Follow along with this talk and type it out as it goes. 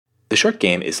The Short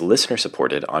Game is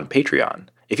listener-supported on Patreon.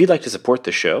 If you'd like to support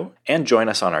the show and join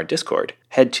us on our Discord,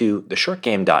 head to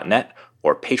theshortgame.net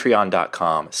or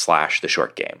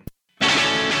patreon.com/theshortgame.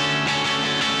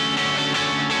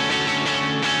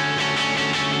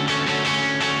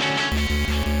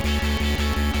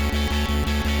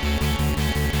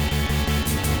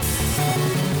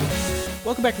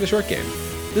 Welcome back to The Short Game.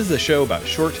 This is a show about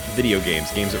short video games,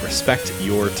 games that respect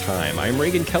your time. I'm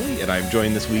Reagan Kelly, and I'm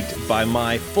joined this week by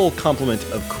my full complement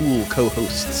of cool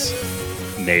co-hosts.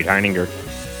 Nate Heininger.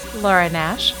 Laura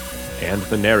Nash. And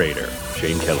the narrator,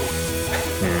 Shane Kelly.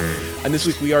 And this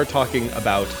week we are talking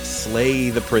about Slay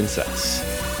the Princess.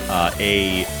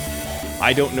 I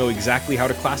don't know exactly how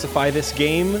to classify this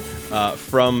game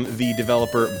from the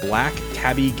developer Black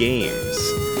Tabby Games.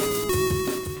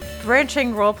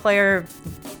 Branching role-player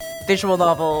visual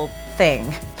novel thing.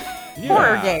 Yeah.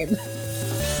 Horror game.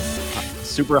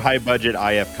 Super high-budget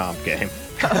IF comp game.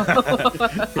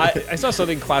 I saw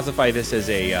something classify this as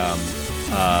a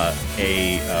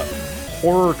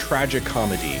horror tragic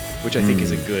comedy, which I think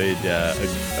is a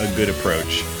good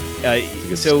approach.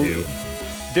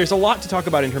 There's a lot to talk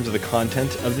about in terms of the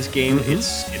content of this game.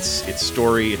 Mm-hmm. Its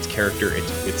story, its character,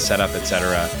 its setup,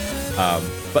 etc.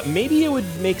 But maybe it would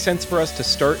make sense for us to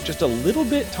start just a little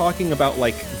bit talking about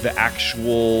like the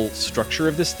actual structure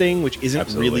of this thing, which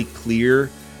isn't really clear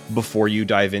before you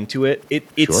dive into it.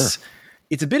 It's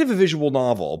a bit of a visual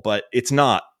novel, but it's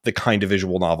not the kind of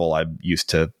visual novel I'm used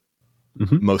to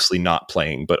mostly not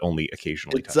playing, but only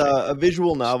occasionally. It's a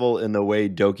visual novel in the way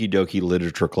Doki Doki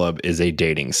Literature Club is a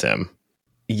dating sim.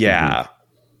 Yeah.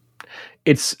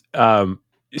 It's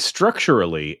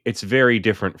structurally, it's very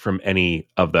different from any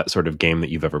of that sort of game that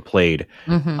you've ever played,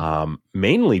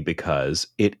 mainly because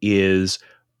it is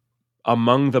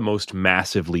among the most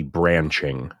massively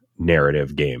branching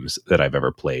narrative games that I've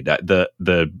ever played.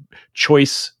 The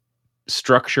choice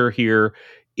structure here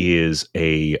is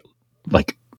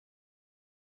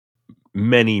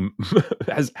many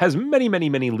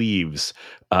leaves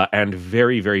and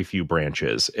very, very few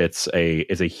branches. It's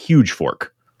a huge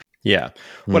fork. Yeah.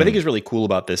 What I think is really cool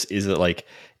about this is that like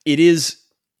it is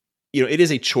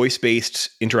a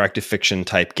choice-based interactive fiction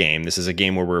type game. This is a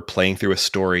game where we're playing through a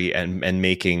story and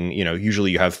making, usually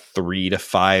you have 3 to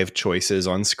 5 choices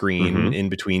on screen in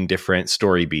between different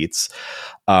story beats.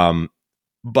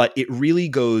 But it really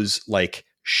goes like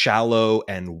shallow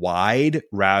and wide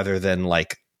rather than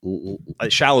like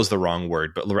shallow is the wrong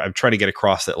word, but I'm trying to get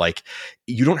across that like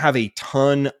you don't have a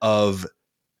ton of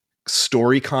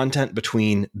story content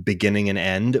between beginning and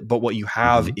end, but what you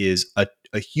have is a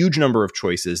huge number of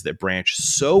choices that branch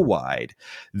so wide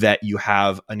that you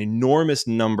have an enormous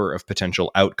number of potential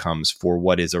outcomes for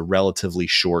what is a relatively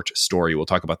short story. We'll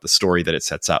talk about the story that it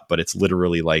sets up, but it's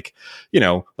literally like a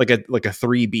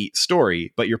 3-beat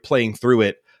story, but you're playing through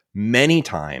it many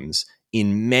times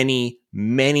in many,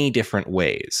 many different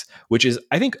ways, which is,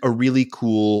 I think, a really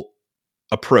cool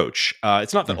approach.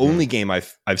 It's not the only game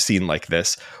I've seen like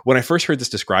this. When I first heard this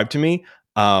described to me,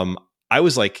 I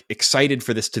was like excited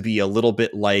for this to be a little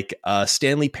bit like a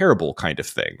Stanley Parable kind of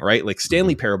thing, right? Like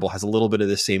Stanley Parable has a little bit of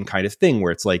the same kind of thing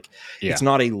where it's like, it's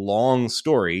not a long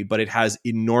story, but it has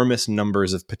enormous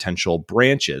numbers of potential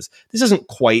branches. This doesn't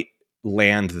quite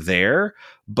land there,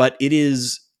 but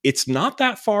it's not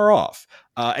that far off.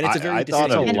 And it's a very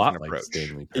distinct approach.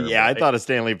 Yeah, I thought of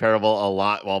Stanley Parable a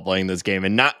lot while playing this game,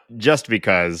 and not just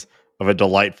because of a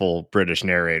delightful British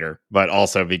narrator, but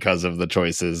also because of the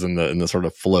choices and the sort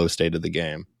of flow state of the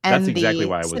game. And that's exactly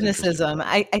why I was cynicism.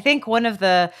 I think one of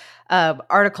the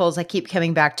articles I keep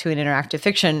coming back to in interactive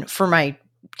fiction for my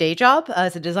day job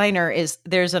as a designer is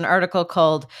there's an article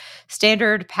called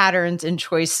Standard Patterns in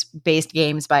Choice-Based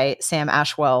Games by Sam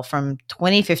Ashwell from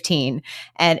 2015,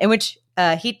 and in which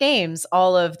he names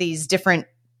all of these different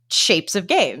shapes of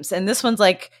games. And this one's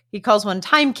like, he calls one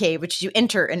Time Cave, which you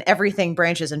enter and everything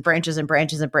branches and branches and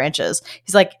branches and branches.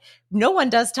 He's like, no one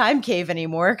does Time Cave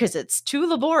anymore because it's too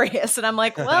laborious. And I'm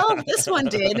like, well, this one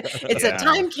did. It's a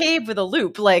time cave with a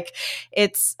loop. Like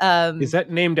it's is that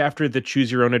named after the Choose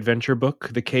Your Own Adventure book,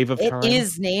 The Cave of Time? It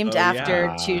is named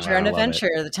after Choose Your Own Adventure,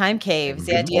 the Time Cave.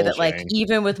 The idea that like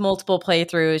even with multiple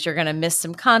playthroughs, you're gonna miss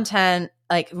some content.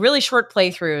 Like really short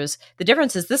playthroughs. The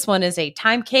difference is this one is a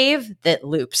time cave that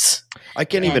loops. I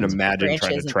can't even imagine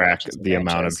trying to track the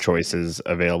amount of choices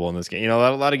available in this game. A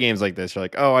lot of games like this, you're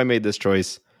like, oh, I made this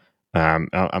choice.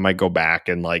 I might go back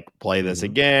and like play this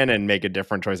again and make a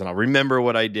different choice, and I'll remember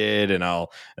what I did, and I'll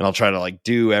try to like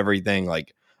do everything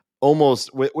like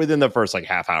almost within the first like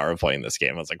half hour of playing this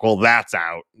game. I was like, well, that's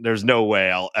out. There's no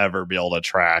way I'll ever be able to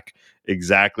track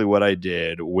exactly what I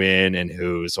did, when and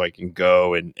who, so I can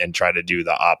go and try to do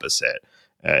the opposite.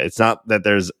 It's not that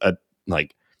there's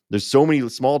so many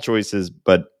small choices,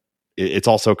 but it's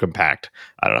also compact.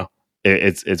 I don't know.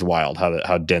 It's wild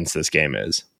how dense this game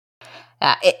is.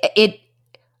 I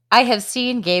have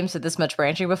seen games with this much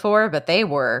branching before, but they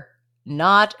were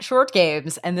not short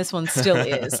games, and this one still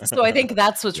is. So I think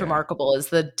that's what's remarkable is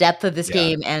the depth of this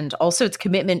game, and also its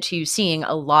commitment to seeing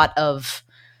a lot of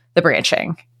the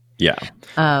branching. Yeah.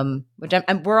 Which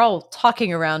we're all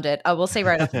talking around it. I will say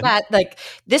right off the bat, like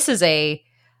this is a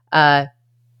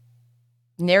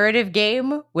narrative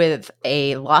game with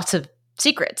lots of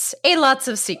secrets.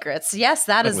 Yes,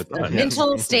 that is the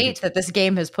mental state that this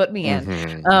game has put me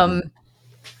in.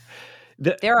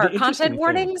 There are content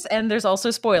warnings and there's also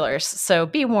spoilers, so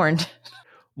be warned.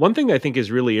 One thing I think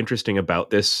is really interesting about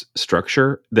this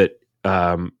structure that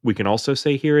we can also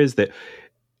say here is that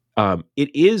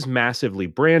it is massively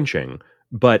branching,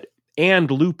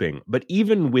 and looping, but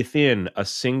even within a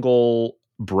single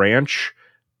branch,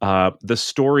 the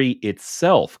story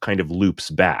itself kind of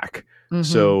loops back. Mm-hmm.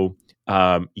 So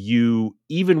you,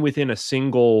 even within a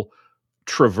single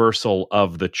traversal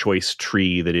of the choice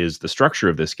tree that is the structure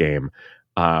of this game,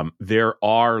 there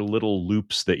are little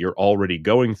loops that you're already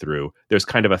going through. There's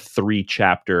kind of a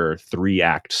 3-chapter,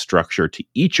 3-act structure to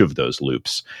each of those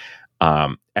loops.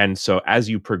 And so as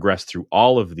you progress through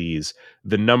all of these,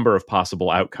 the number of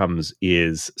possible outcomes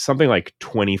is something like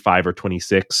 25 or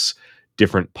 26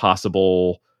 different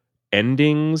possible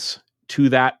endings to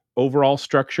that overall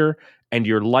structure. And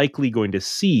you're likely going to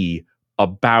see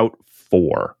about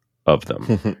 4 of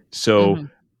them. So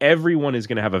everyone is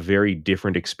going to have a very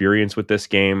different experience with this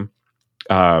game.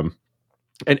 And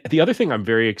the other thing I'm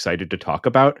very excited to talk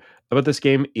about this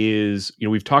game is,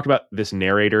 we've talked about this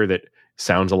narrator that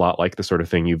sounds a lot like the sort of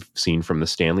thing you've seen from the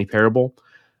Stanley Parable.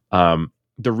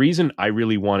 The reason I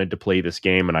really wanted to play this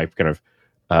game, and I've kind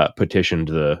of petitioned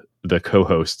the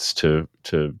co-hosts to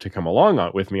come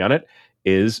along with me on it,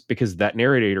 is because that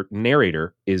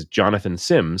narrator is Jonathan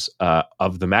Sims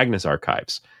of the Magnus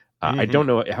Archives. I don't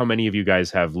know how many of you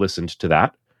guys have listened to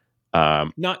that.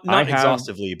 Not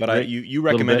exhaustively, but you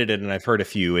recommended it, and I've heard a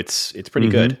few. It's pretty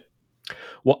good.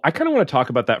 Well, I kind of want to talk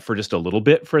about that for just a little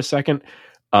bit for a second.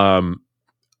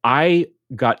 I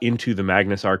got into the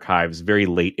Magnus Archives very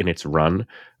late in its run.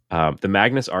 The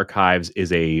Magnus Archives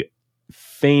is a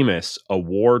famous,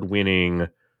 award-winning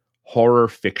horror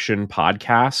fiction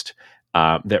podcast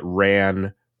that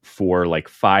ran for like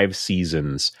 5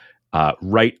 seasons,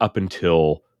 right up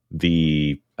until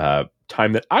the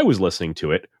time that I was listening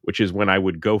to it, which is when I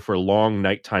would go for long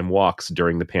nighttime walks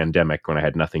during the pandemic when I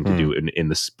had nothing to do in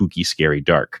the spooky, scary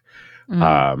dark.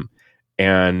 I'm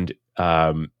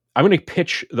going to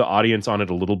pitch the audience on it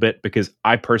a little bit because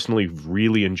I personally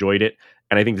really enjoyed it.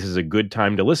 And I think this is a good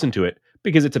time to listen to it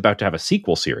because it's about to have a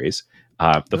sequel series.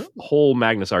 The whole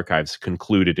Magnus Archives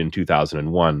concluded in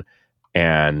 2001.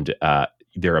 And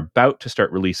they're about to start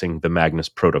releasing the Magnus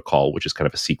Protocol, which is kind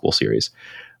of a sequel series.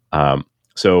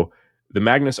 So the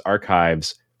Magnus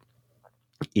Archives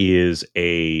is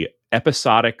a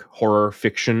episodic horror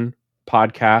fiction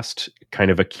podcast, kind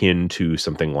of akin to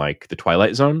something like The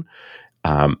Twilight Zone.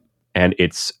 And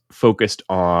it's focused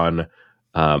on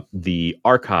the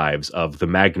archives of the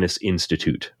Magnus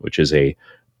Institute, which is a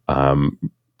kind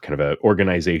of an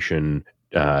organization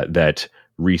that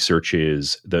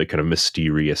researches the kind of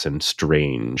mysterious and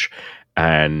strange.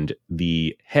 And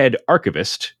the head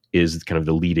archivist is kind of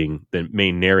the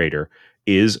main narrator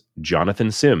is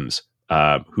Jonathan Sims,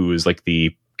 who is like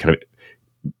the kind of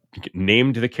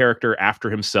named the character after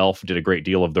himself, did a great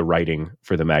deal of the writing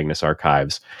for the Magnus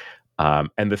Archives.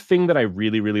 And the thing that I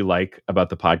really, really like about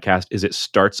the podcast is it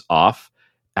starts off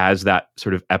as that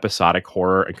sort of episodic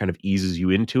horror and kind of eases you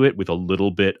into it with a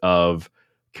little bit of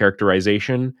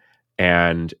characterization.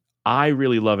 And I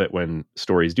really love it when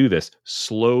stories do this.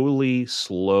 Slowly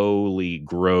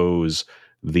grows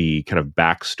the kind of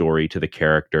backstory to the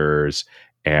characters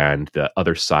and the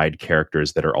other side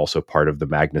characters that are also part of the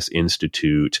Magnus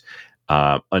Institute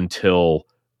until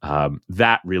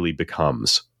that really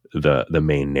becomes the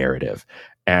main narrative.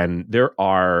 And there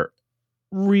are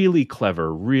really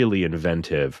clever, really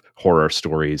inventive horror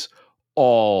stories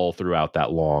all throughout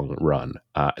that long run.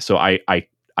 So I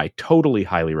totally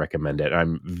highly recommend it.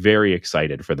 I'm very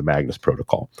excited for the Magnus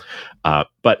Protocol.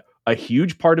 But a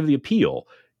huge part of the appeal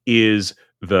is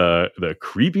the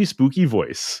creepy, spooky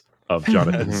voice of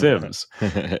Jonathan Sims.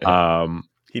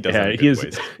 He does have a good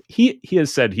voice. He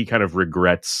has said he kind of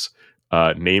regrets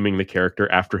naming the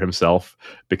character after himself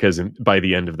because by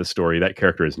the end of the story, that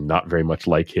character is not very much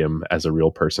like him as a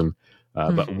real person.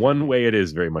 But one way it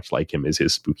is very much like him is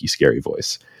his spooky, scary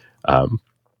voice.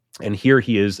 And here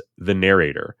he is the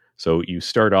narrator. So you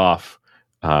start off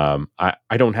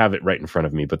I don't have it right in front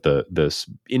of me, but the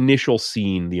initial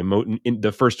scene,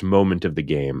 the first moment of the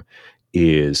game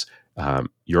is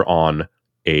you're on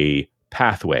a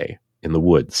pathway in the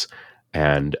woods,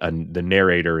 and the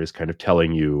narrator is kind of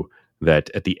telling you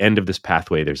that at the end of this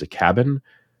pathway there's a cabin,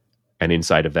 and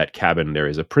inside of that cabin there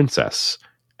is a princess,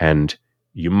 and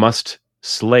you must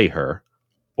slay her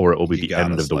or it will be the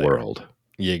end of the world.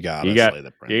 You gotta slay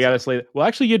the princess. You gotta slay. Well,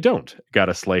 actually, you don't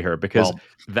gotta slay her, because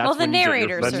that's the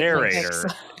narrator. The narrator.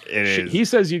 He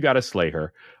says you gotta slay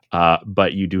her,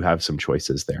 but you do have some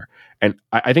choices there, and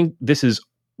I think this is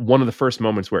one of the first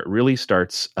moments where it really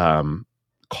starts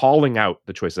calling out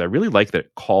the choices. I really like that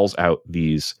it calls out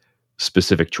these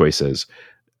specific choices.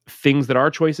 Things that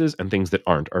are choices and things that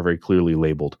aren't are very clearly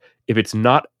labeled. If it's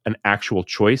not an actual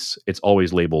choice, it's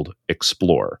always labeled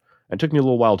explore. And it took me a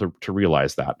little while to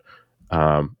realize that.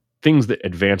 Things that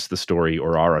advance the story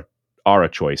or are a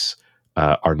choice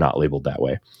are not labeled that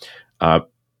way.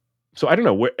 So I don't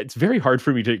know. It's very hard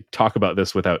for me to talk about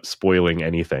this without spoiling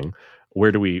anything.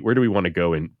 Where do we want to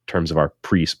go in terms of our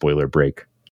pre-spoiler break?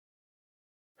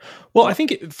 Well, I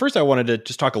think first I wanted to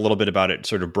just talk a little bit about it,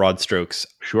 sort of broad strokes.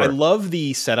 Sure. I love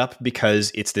the setup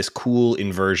because it's this cool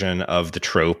inversion of the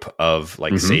trope of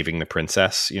like saving the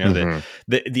princess. You know,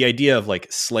 the idea of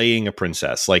like slaying a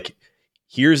princess. Like,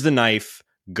 here's the knife,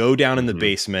 go down in the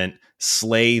basement,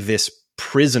 slay this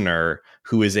prisoner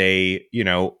who is a,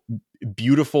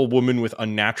 beautiful woman with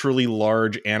unnaturally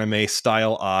large anime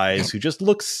style eyes who just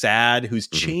looks sad, who's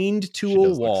chained to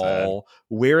a wall,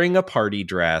 wearing a party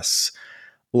dress.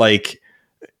 Like,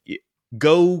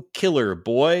 go kill her,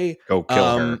 boy. Go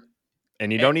kill her.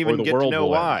 And you don't even get to know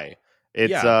why.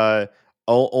 It's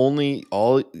only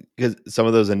because some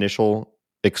of those initial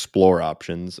explore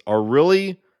options are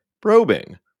really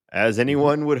probing, as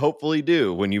anyone would hopefully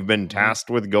do when you've been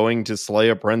tasked with going to slay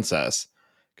a princess,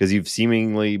 because you've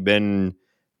seemingly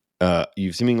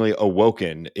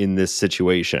awoken in this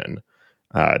situation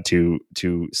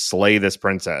to slay this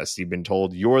princess. You've been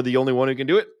told you're the only one who can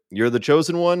do it. You're the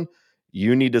chosen one.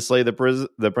 You need to slay the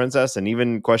princess. And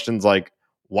even questions like,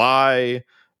 why?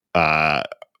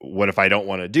 What if I don't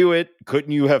want to do it?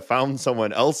 Couldn't you have found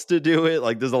someone else to do it?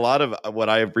 Like, there's a lot of what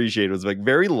I appreciate was like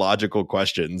very logical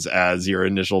questions as your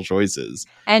initial choices.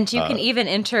 And you can even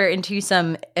enter into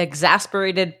some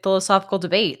exasperated philosophical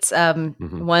debates.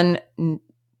 One,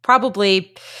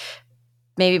 probably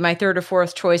maybe my third or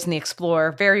fourth choice in the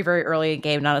Explorer, very, very early in the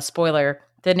game, not a spoiler.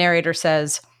 The narrator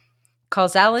says,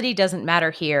 causality doesn't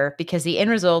matter here because the end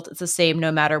result is the same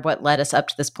no matter what led us up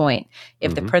to this point.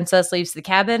 If the princess leaves the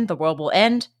cabin, the world will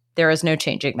end. There is no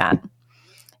changing that.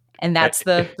 And that's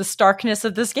the starkness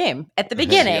of this game at the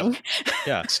beginning.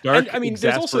 Yeah. Stark, there's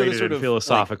also the sort of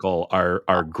philosophical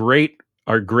are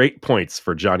great points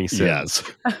for Johnny Sins. Yes.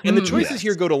 And the choices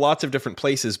here go to lots of different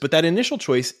places, but that initial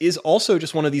choice is also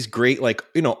just one of these great, like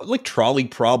trolley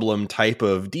problem type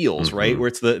of deals, right? Where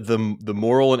it's the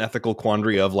moral and ethical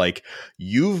quandary of like,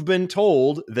 you've been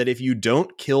told that if you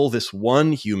don't kill this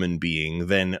one human being,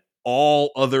 then all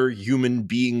other human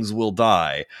beings will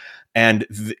die. And,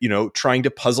 trying to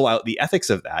puzzle out the ethics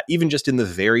of that, even just in the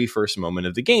very first moment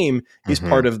of the game, is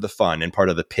part of the fun and part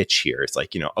of the pitch here. It's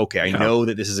like, okay, I know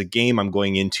that this is a game I'm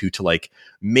going into to like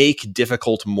make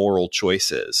difficult moral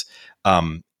choices.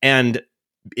 And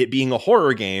it being a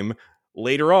horror game,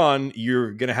 later on,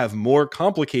 you're going to have more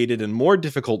complicated and more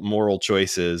difficult moral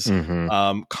choices,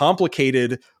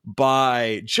 complicated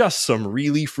by just some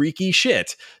really freaky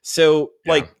shit. So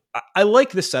I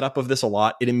like the setup of this a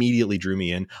lot. It immediately drew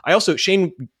me in.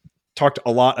 Shane talked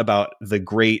a lot about the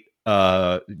great,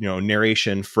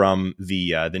 narration from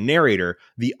the narrator.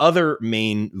 The other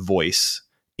main voice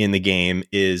in the game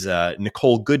is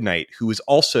Nicole Goodnight, who is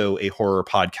also a horror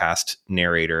podcast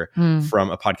narrator from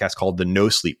a podcast called the No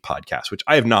Sleep Podcast, which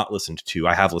I have not listened to.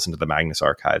 I have listened to the Magnus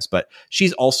Archives, but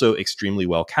she's also extremely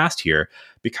well cast here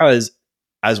because,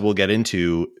 as we'll get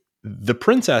into, the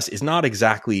princess is not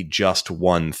exactly just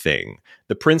one thing.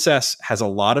 The princess has a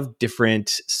lot of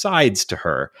different sides to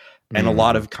her and a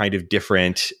lot of kind of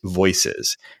different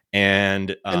voices.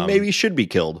 And maybe should be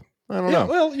killed. I don't know.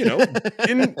 Well,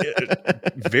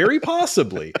 very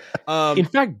possibly. In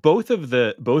fact, both of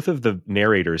the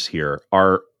narrators here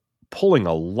are pulling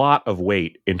a lot of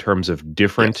weight in terms of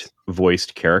different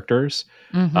voiced characters.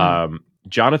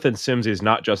 Jonathan Sims is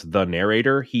not just the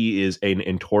narrator. He is an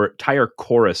entire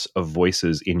chorus of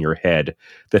voices in your head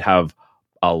that have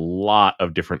a lot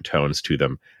of different tones to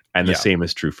them. And the same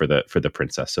is true for the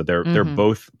princess. So they're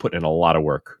both putting in a lot of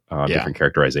work on different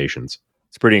characterizations.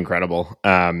 It's pretty incredible.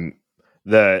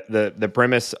 The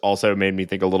premise also made me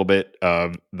think a little bit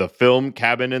of the film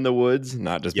Cabin in the Woods,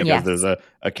 not just because there's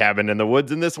a cabin in the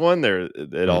woods in this one.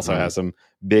 It also has some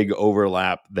big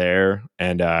overlap there,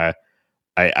 and I'm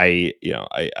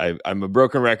a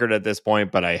broken record at this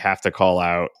point, but I have to call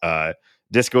out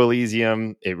Disco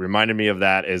Elysium. It reminded me of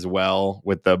that as well,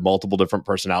 with the multiple different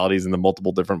personalities and the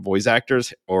multiple different voice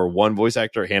actors, or one voice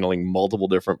actor handling multiple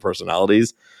different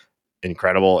personalities.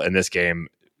 Incredible. And this game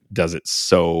does it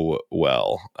so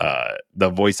well. The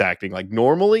voice acting, like,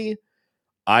 normally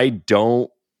I don't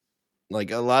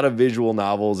like a lot of visual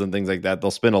novels and things like that.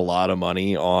 They'll spend a lot of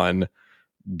money on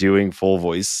doing full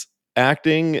voice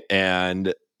acting,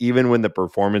 and even when the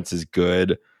performance is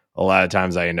good, a lot of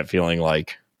times I end up feeling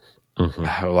like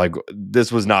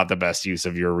this was not the best use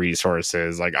of your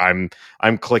resources. Like,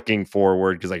 I'm clicking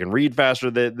forward because I can read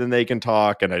faster than they can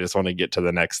talk, and I just want to get to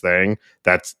the next thing.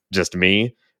 That's just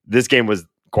me. This game was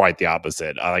quite the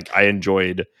opposite. I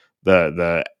enjoyed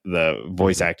the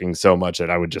voice acting so much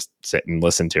that I would just sit and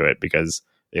listen to it because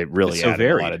it really added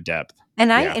a lot of depth.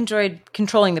 And I enjoyed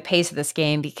controlling the pace of this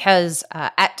game because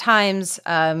at times,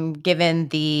 given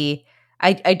the,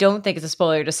 I don't think it's a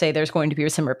spoiler to say there's going to be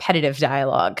some repetitive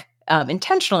dialogue,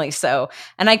 intentionally so.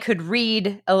 And I could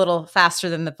read a little faster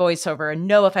than the voiceover and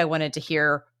know if I wanted to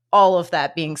hear all of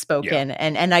that being spoken,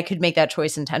 and I could make that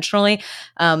choice intentionally.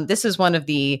 This is one of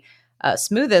the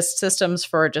smoothest systems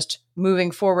for just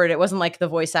moving forward. It wasn't like the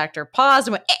voice actor paused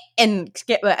and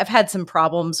went, I've had some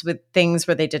problems with things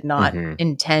where they did not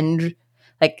intend.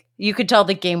 Like, you could tell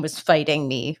the game was fighting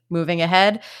me moving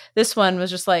ahead. This one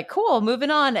was just like, cool, moving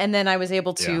on. And then I was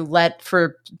able to let,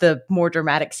 for the more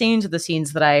dramatic scenes, or the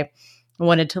scenes that I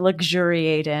wanted to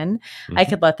luxuriate in, I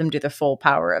could let them do the full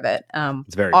power of it.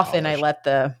 It's very often polished. I let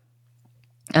the,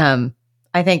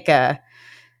 I think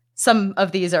some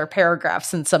of these are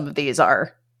paragraphs and some of these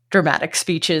are dramatic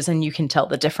speeches, and you can tell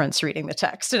the difference reading the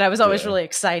text. And I was always really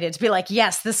excited to be like,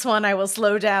 yes, this one I will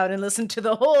slow down and listen to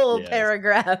the whole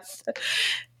paragraph.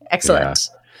 Excellent.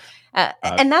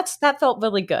 And that felt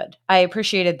really good. I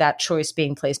appreciated that choice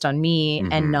being placed on me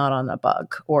and not on a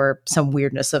bug or some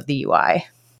weirdness of the UI.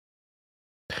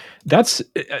 That's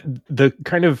the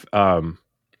kind of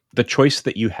the choice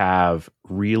that you have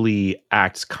really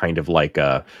acts kind of like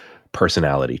a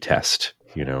personality test.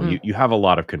 You know, you have a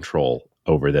lot of control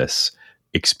over this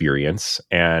experience,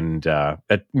 and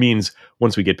that means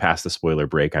once we get past the spoiler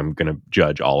break, I'm going to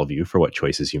judge all of you for what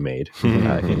choices you made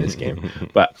in this game.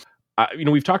 But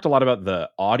we've talked a lot about the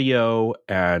audio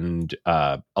and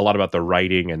a lot about the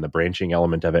writing and the branching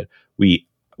element of it. We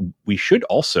should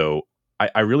also,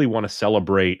 I really want to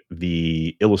celebrate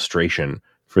the illustration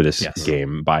for this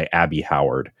game by Abby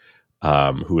Howard,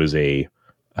 who is a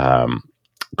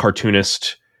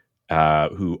cartoonist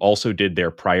who also did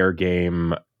their prior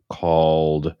game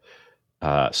called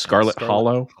Scarlet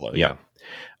Hollow. Yeah.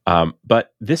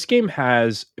 But this game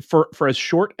has, for as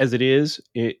short as it is,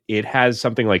 it has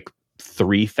something like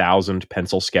 3,000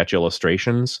 pencil sketch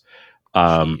illustrations.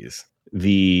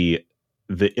 The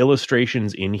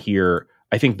illustrations in here,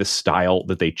 I think the style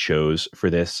that they chose for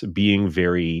this, being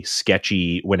very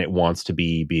sketchy when it wants to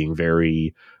be, being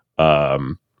very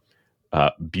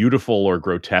beautiful or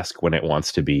grotesque when it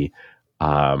wants to be,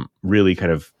 really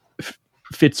kind of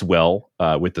fits well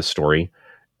with the story.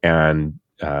 And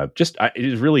it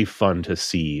is really fun to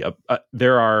see.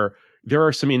 There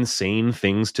are some insane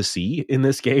things to see in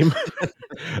this game.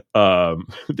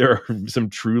 There are some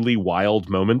truly wild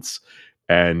moments,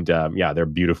 and they're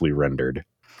beautifully rendered.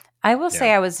 I will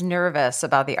say I was nervous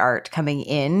about the art coming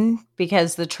in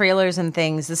because the trailers and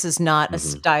things, this is not a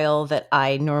style that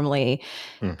I normally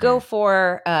go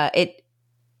for. It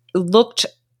looked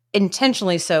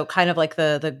intentionally so kind of like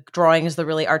the drawings the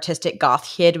really artistic goth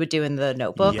kid would do in the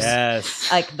notebooks.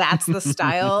 Yes. Like, that's the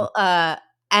style.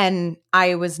 And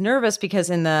I was nervous because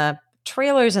in the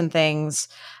trailers and things,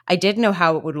 I didn't know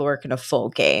how it would work in a full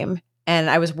game.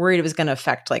 And I was worried it was going to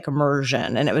affect like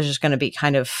immersion and it was just going to be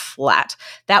kind of flat.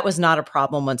 That was not a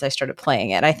problem once I started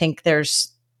playing it. I think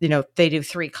there's, they do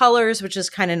 3 colors, which is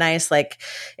kind of nice. Like,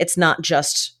 it's not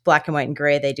just black and white and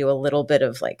gray. They do a little bit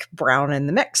of like brown in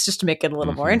the mix just to make it a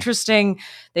little more interesting.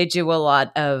 They do a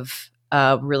lot of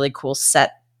really cool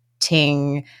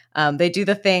setting. They do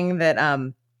the thing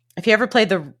that, if you ever played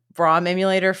the ROM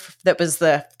emulator that was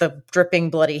the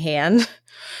dripping bloody hand.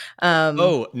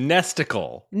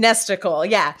 Nesticle.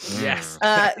 Yeah. Yes.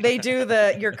 They do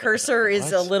your cursor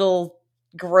is a little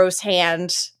gross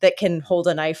hand that can hold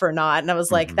a knife or not. And I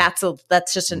was like, that's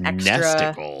just an extra.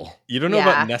 Nesticle. You don't know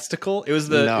about Nesticle? It was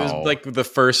it was like the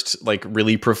first like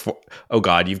really oh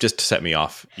God, you've just set me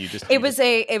off. It was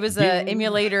a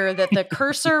emulator that the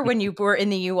cursor when you were in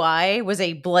the UI was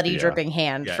a bloody dripping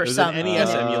hand for some. An NES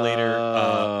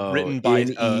emulator written by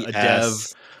a dev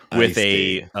with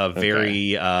a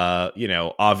very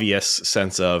obvious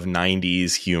sense of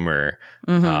 90s humor.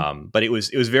 But it was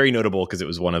very notable because it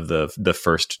was one of the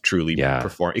first truly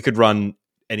perform. It could run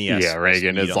NES. Yeah,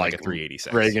 Reagan is like a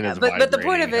 386. Reagan is but the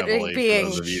point of it being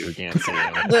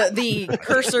the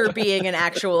cursor being an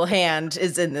actual hand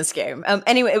is in this game.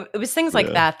 Anyway, it was things like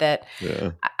that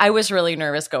I was really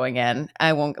nervous going in.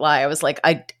 I won't lie. I was like,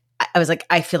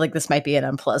 I feel like this might be an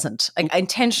unpleasant, like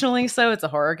intentionally so. It's a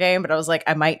horror game, but I was like,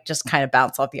 I might just kind of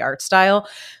bounce off the art style.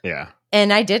 Yeah.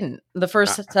 And I didn't. The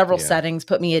first several settings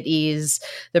put me at ease.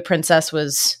 The princess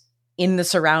was in the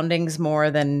surroundings more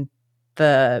than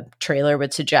the trailer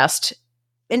would suggest.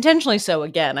 Intentionally so,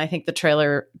 again. I think the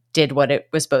trailer did what it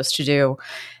was supposed to do.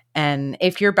 And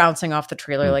if you're bouncing off the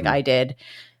trailer like I did,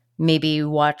 maybe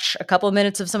watch a couple of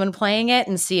minutes of someone playing it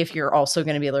and see if you're also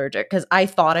going to be allergic. Because I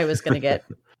thought I was going to get...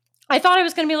 I thought I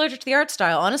was going to be allergic to the art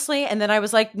style, honestly. And then I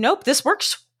was like, nope, this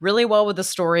works really well with the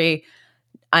story.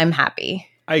 I'm happy.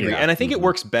 I agree. And I think it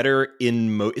works better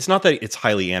in it's not that it's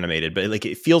highly animated, but like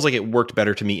it feels like it worked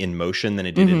better to me in motion than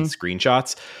it did in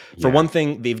screenshots. For one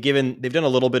thing, they've done a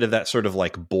little bit of that sort of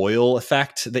like boil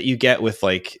effect that you get with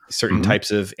like certain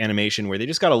types of animation where they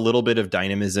just got a little bit of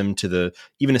dynamism to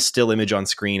even a still image on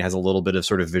screen has a little bit of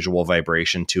sort of visual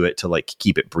vibration to it to like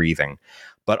keep it breathing.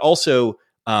 But also,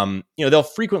 they'll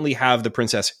frequently have the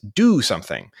princess do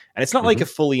something, and it's not like a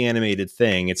fully animated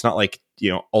thing. It's not like,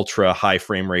 ultra high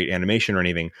frame rate animation or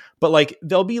anything, but like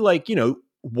there'll be like,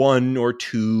 1 or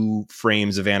 2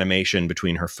 frames of animation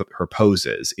between her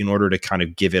poses in order to kind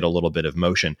of give it a little bit of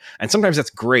motion. And sometimes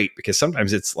that's great because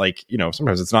sometimes it's like,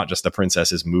 sometimes it's not just the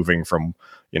princess is moving from,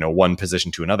 one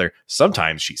position to another.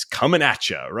 Sometimes she's coming at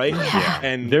you, right? Yeah.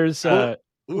 And there's also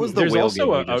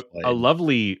a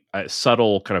lovely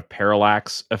subtle kind of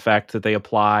parallax effect that they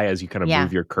apply as you kind of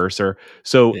move your cursor.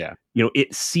 So,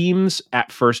 it seems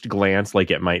at first glance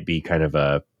like it might be kind of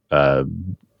a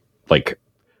like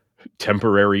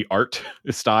temporary art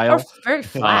style. Or very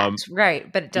flat, right?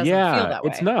 But it doesn't feel that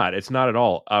way. It's not at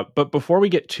all. But before we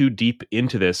get too deep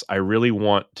into this, I really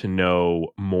want to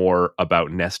know more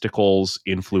about Nesticle's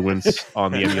influence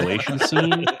on the emulation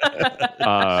scene.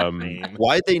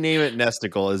 Why'd they name it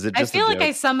Nesticle? Is it just I feel like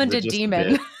I summoned a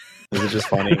demon. Is it just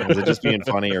funny? Is it just being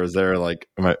funny, or is there like...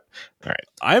 all right.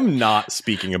 I'm not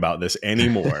speaking about this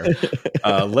anymore.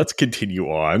 Let's continue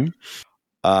on.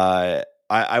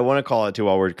 I want to call it too,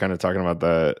 while we're kind of talking about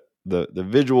the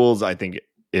visuals. I think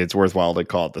it's worthwhile to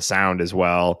call it the sound as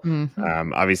well.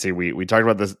 Obviously, we talked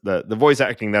about this, the voice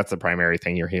acting. That's the primary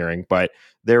thing you're hearing, but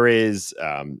there is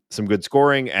some good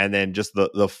scoring, and then just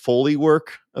the Foley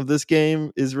work of this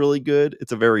game is really good.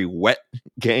 It's a very wet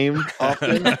game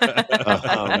often,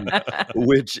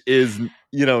 which is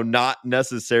not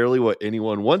necessarily what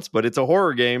anyone wants, but it's a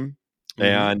horror game,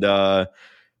 and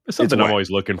it's something I'm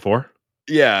always looking for.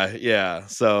 Yeah.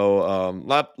 So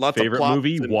lots favorite of plops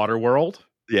movie, Waterworld.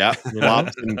 Yeah,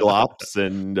 plops and glops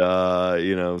and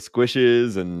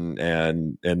squishes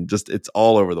and just it's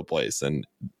all over the place, and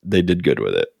they did good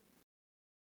with it.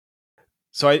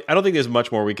 So I don't think there's much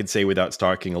more we could say without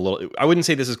talking a little. I wouldn't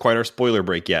say this is quite our spoiler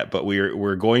break yet, but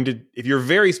we're going to, if you're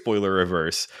very spoiler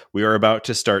averse, we are about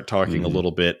to start talking a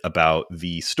little bit about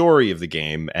the story of the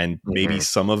game and maybe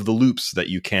some of the loops that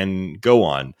you can go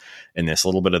on in this, a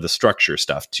little bit of the structure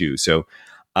stuff too. So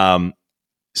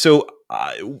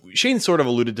Shane sort of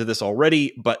alluded to this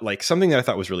already, but like something that I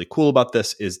thought was really cool about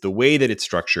this is the way that it's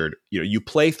structured. You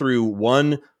play through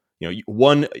one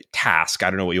task. I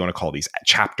don't know what you want to call these,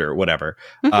 chapter, whatever.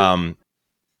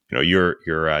 You're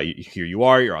here you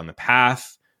are, you're on the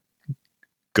path,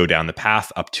 go down the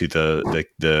path up to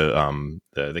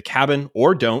the cabin,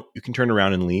 or don't, you can turn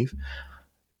around and leave.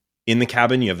 In the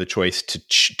cabin, you have the choice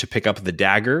to pick up the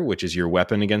dagger, which is your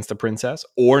weapon against the princess,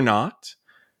 or not.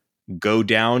 Go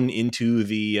down into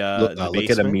the look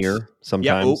at a mirror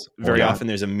sometimes. Very often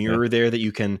there's a mirror there that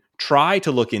you can try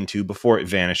to look into before it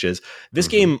vanishes. This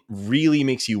game really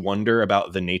makes you wonder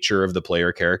about the nature of the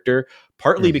player character,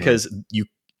 partly because you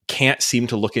can't seem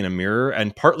to look in a mirror,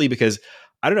 and partly because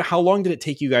I don't know, how long did it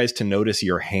take you guys to notice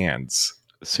your hands?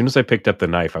 As soon as I picked up the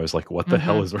knife, I was like, "What the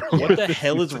hell is wrong? What the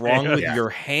hell is wrong with your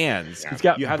hands? It's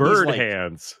got bird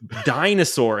hands,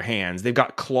 dinosaur hands. They've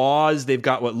got claws. They've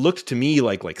got what looked to me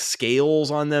like scales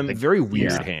on them. Very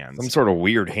weird hands. Some sort of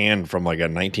weird hand from like a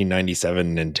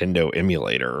 1997 Nintendo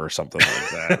emulator or something like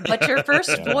that. But your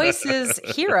first voice is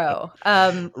Hero.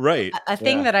 Right. A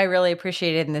thing that I really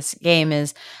appreciated in this game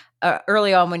is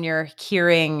early on when you're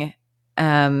hearing.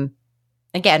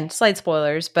 Again, slight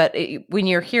spoilers, but when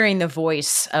you're hearing the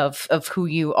voice of who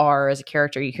you are as a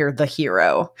character, you hear the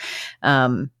hero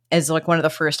as like one of the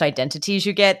first identities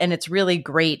you get. And it's really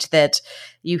great that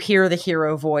you hear the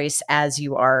hero voice as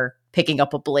you are picking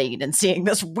up a blade and seeing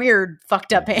this weird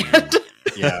fucked up hand.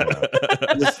 Yeah.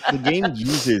 The game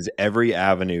uses every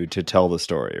avenue to tell the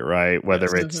story, right?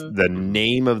 Whether it's the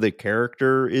name of the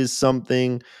character is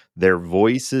something, their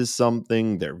voice is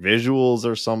something, their visuals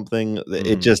are something.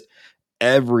 It just...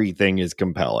 everything is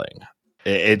compelling.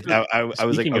 I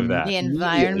was like, of that, the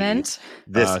environment.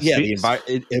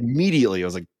 Immediately, I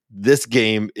was like, this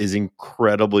game is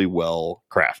incredibly well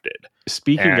crafted.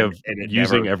 Speaking of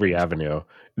using every avenue,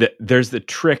 there's the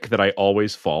trick that I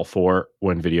always fall for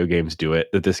when video games do it.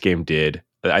 That this game did.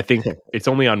 I think it's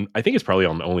only on. I think it's probably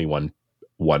on only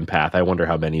one path. I wonder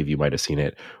how many of you might have seen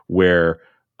it, where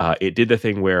it did the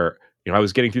thing where. I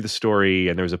was getting through the story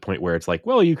and there was a point where it's like,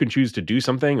 well, you can choose to do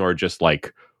something or just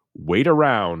like wait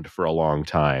around for a long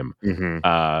time,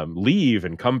 leave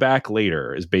and come back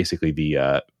later is basically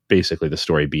the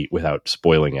story beat without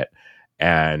spoiling it.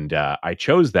 And I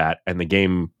chose that, and the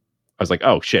game, I was like,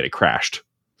 oh shit, it crashed.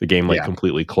 The game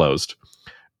completely closed.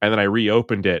 And then I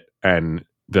reopened it, and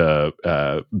the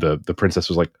princess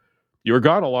was like, you were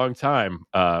gone a long time,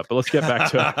 but let's get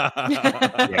back to it.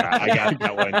 Yeah, I got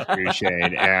that one through,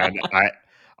 Shane. And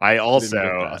I also,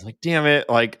 I was like, damn it.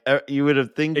 Like, you would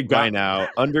have think by now,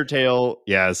 Undertale,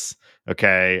 yes,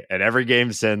 okay. And every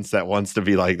game since that wants to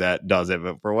be like that does it.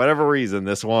 But for whatever reason,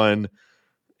 this one,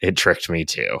 it tricked me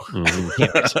too.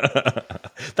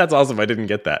 That's awesome. I didn't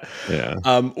get that. Yeah.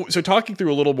 So talking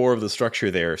through a little more of the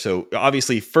structure there. So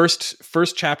obviously first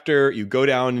chapter, you go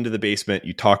down into the basement,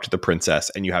 you talk to the princess,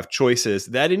 and you have choices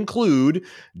that include,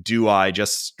 do I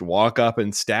just walk up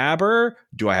and stab her?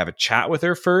 Do I have a chat with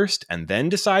her first and then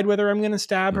decide whether I'm going to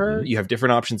stab her? You have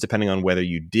different options depending on whether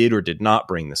you did or did not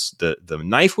bring the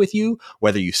knife with you,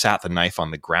 whether you sat the knife on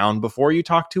the ground before you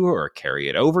talked to her or carry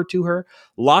it over to her.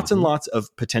 Lots and lots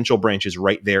of potential branches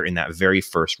right there in that very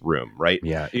first room, right?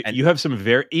 Yeah. And you have some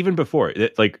even before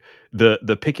it, like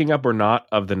the picking up or not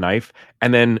of the knife,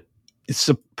 and then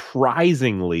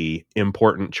surprisingly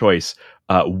important choice,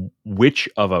 which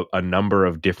of a number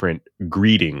of different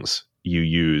greetings you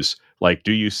use. Like,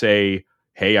 do you say,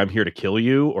 hey, I'm here to kill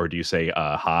you? Or do you say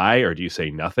hi? Or do you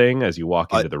say nothing as you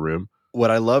walk into the room?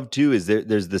 What I love too is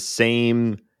there's the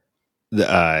same...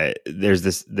 there's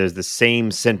the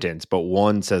same sentence, but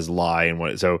one says lie and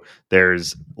one. So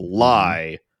there's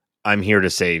lie, I'm here to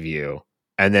save you,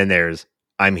 and then there's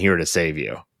I'm here to save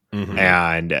you,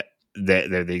 and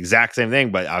they're the exact same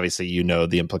thing, but obviously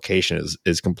the implication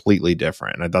is completely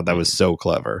different. And I thought that was so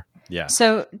clever. Yeah.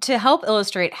 So to help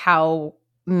illustrate how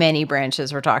many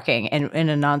branches we're talking in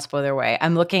a non-spoiler way,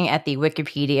 I'm looking at the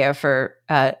Wikipedia for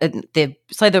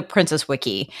the Princess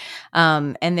Wiki,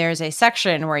 and there's a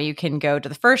section where you can go to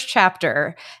the first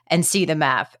chapter and see the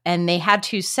map, and they had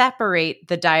to separate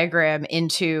the diagram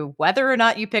into whether or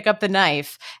not you pick up the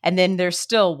knife, and then there's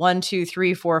still 1, 2,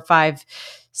 3, 4, 5,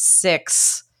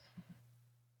 6,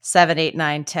 7, 8,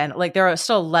 9, 10. Like there are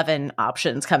still 11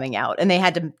 options coming out, and they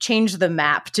had to change the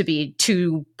map to be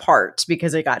 2 parts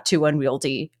because it got too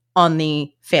unwieldy on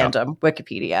the fandom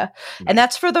Wikipedia. And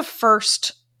that's for the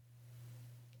first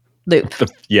loop.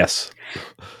 Yes.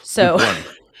 So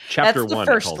chapter that's the 1,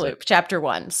 first loop, chapter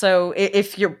 1. So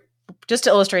if you're just to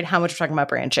illustrate how much we're talking about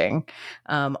branching,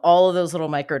 all of those little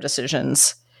micro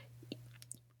decisions.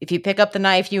 If you pick up the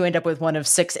knife, you end up with one of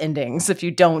 6 endings. If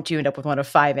you don't, you end up with one of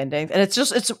 5 endings. And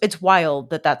it's wild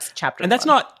that's chapter 1. And that's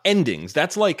not endings.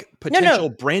 That's like potential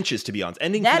branches, to be honest.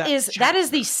 Endings. That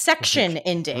is the section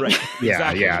ending. Right.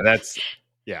 Yeah. Exactly.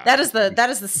 Yeah. That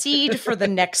is the seed for the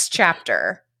next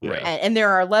chapter. Right. And there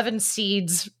are 11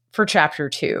 seeds for chapter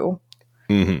 2.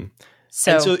 Mm-hmm.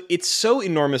 So it's so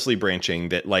enormously branching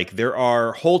that like there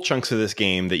are whole chunks of this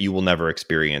game that you will never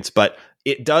experience, but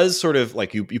it does sort of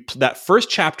like you that first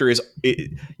chapter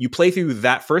you play through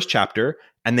that first chapter,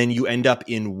 and then you end up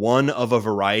in one of a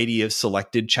variety of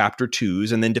selected chapter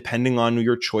 2s, and then depending on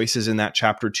your choices in that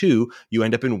chapter 2, you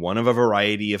end up in one of a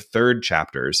variety of third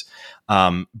chapters,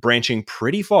 branching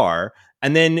pretty far.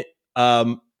 And then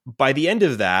by the end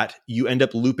of that, you end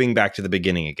up looping back to the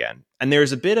beginning again. And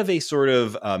there's a bit of a sort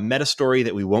of meta story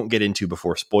that we won't get into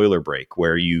before spoiler break,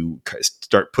 where you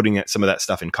start putting some of that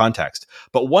stuff in context.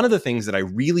 But one of the things that I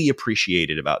really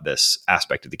appreciated about this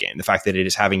aspect of the game, the fact that it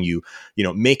is having you,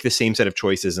 make the same set of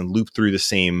choices and loop through the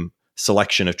same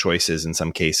selection of choices in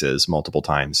some cases multiple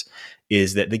times,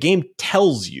 is that the game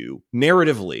tells you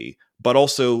narratively, but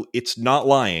also it's not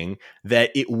lying,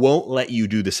 that it won't let you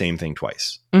do the same thing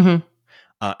twice. Mm-hmm.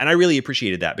 And I really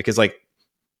appreciated that because, like,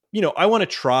 I want to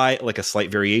try like a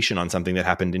slight variation on something that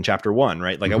happened in chapter 1,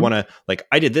 right? Like, I want to, like,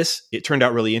 I did this, it turned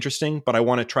out really interesting, but I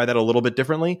want to try that a little bit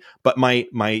differently. But my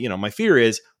fear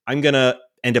is I'm going to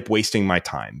end up wasting my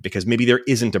time because maybe there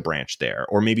isn't a branch there,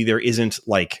 or maybe there isn't,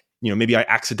 like, maybe I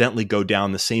accidentally go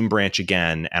down the same branch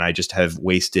again and I just have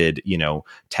wasted,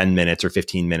 10 minutes or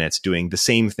 15 minutes doing the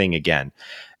same thing again.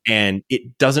 And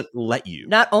it doesn't let you.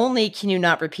 Not only can you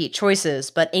not repeat choices,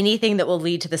 but anything that will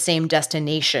lead to the same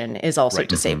destination is also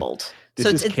disabled. Mm-hmm.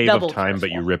 This is Cave of Time,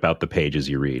 but you rip out the page as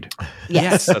you read.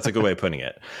 Yes, that's a good way of putting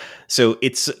it. So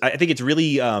I think it's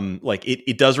really like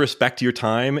it does respect your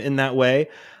time in that way.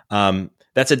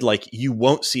 That said, like, you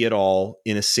won't see it all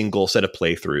in a single set of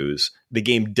playthroughs. The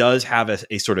game does have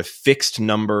a sort of fixed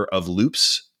number of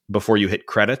loops before you hit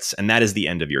credits, and that is the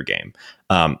end of your game.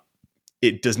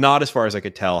 It does not, as far as I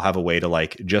could tell, have a way to,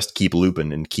 like, just keep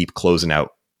looping and keep closing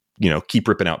out, keep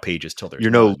ripping out pages till there's You're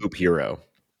no loop hero.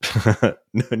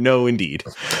 No, indeed.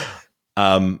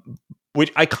 Which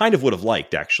I kind of would have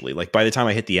liked, actually. Like, by the time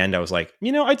I hit the end, I was like,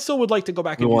 I still would like to go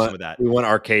back and do some of that. We want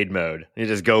arcade mode. You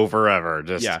just go forever.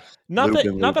 Just not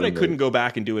that I couldn't go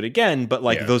back and do it again, but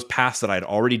like those paths that I'd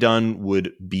already done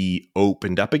would be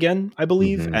opened up again, I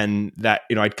believe. Mm-hmm. And that,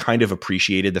 I'd kind of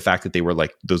appreciated the fact that they were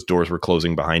like, those doors were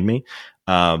closing behind me.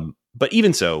 But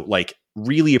even so, like,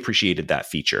 really appreciated that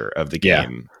feature of the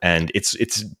game. And it's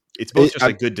both just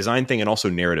a good design thing and also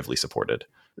narratively supported.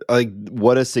 Like,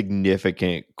 what a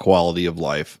significant quality of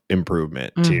life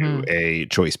improvement to a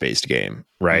choice-based game,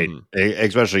 right?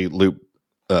 Especially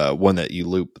one that you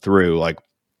loop through. Like,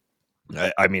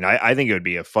 I mean, I think it would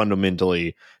be a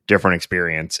fundamentally different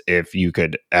experience if you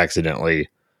could accidentally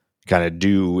kind of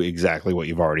do exactly what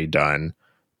you've already done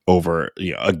over,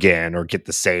 again, or get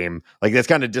the same. Like, that's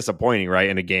kind of disappointing, right?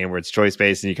 In a game where it's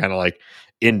choice-based and you kind of like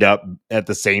end up at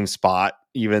the same spot,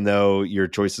 even though your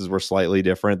choices were slightly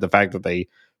different. The fact that they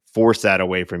force that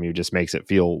away from you just makes it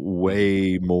feel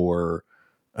way more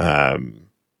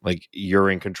like you're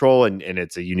in control, and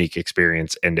it's a unique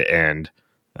experience end to end.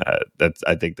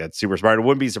 I think that's super smart. I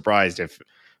wouldn't be surprised if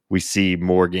we see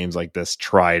more games like this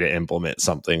try to implement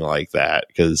something like that,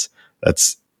 because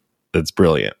that's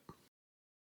brilliant.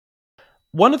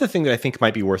 One other thing that I think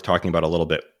might be worth talking about a little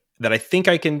bit, that I think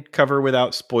I can cover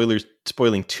without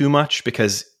spoiling too much,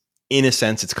 because in a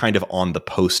sense it's kind of on the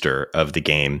poster of the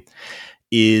game,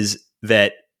 is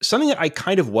that something that I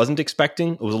kind of wasn't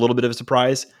expecting, it was a little bit of a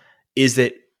surprise, is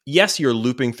that yes, you're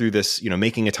looping through this,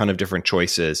 making a ton of different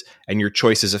choices, and your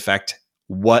choices affect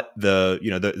what the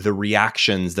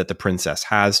reactions that the princess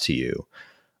has to you.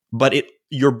 But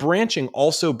your branching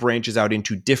also branches out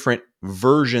into different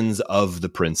versions of the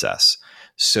princess.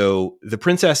 So the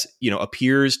princess,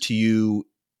 appears to you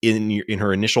in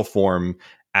her initial form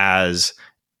as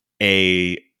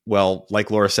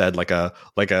like Laura said, like a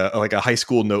high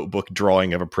school notebook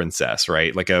drawing of a princess,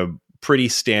 right? Like a pretty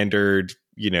standard,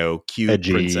 cute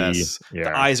edgy princess. Yeah.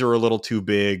 The eyes are a little too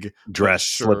big, dress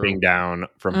slipping down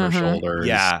from her shoulders.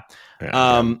 Yeah.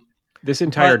 This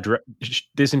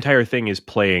entire thing is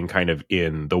playing kind of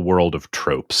in the world of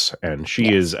tropes, and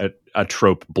she is a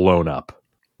trope blown up.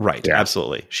 Right. Yeah.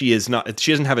 Absolutely. She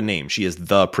doesn't have a name. She is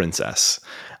the princess.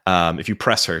 If you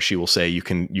press her, she will say, you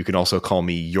can also call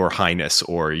me Your Highness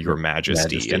or Your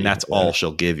Majesty, and that's all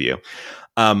she'll give you.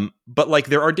 But like,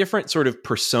 there are different sort of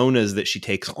personas that she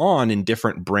takes on in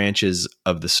different branches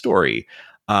of the story.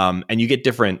 And you get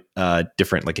different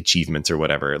like achievements or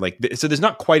whatever. Like, so there's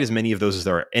not quite as many of those as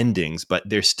there are endings, but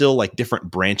there's still like different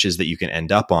branches that you can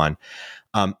end up on.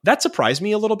 That surprised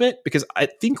me a little bit, because I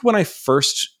think when I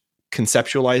first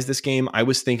conceptualized this game, I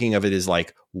was thinking of it as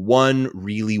like one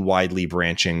really widely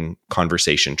branching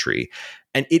conversation tree.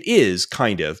 And it is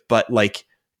kind of, but like,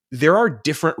 there are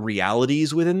different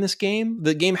realities within this game.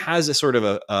 The game has a sort of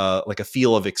a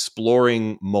feel of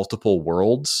exploring multiple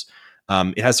worlds.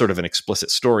 It has sort of an explicit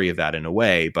story of that in a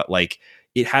way, but like,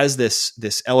 it has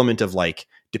this element of like,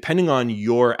 depending on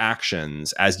your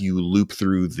actions as you loop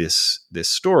through this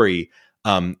story,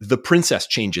 the princess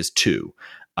changes too.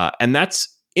 And that's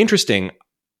interesting.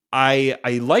 I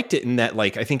liked it in that,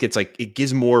 like, I think it's like, it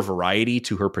gives more variety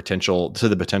to the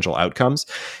potential outcomes.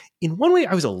 In one way,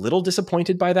 I was a little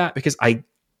disappointed by that, because I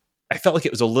I felt like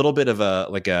it was a little bit of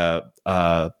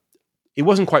it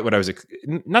wasn't quite what I was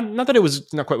not that it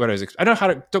was not quite what I was. I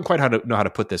don't quite know how to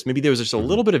put this. Maybe there was just a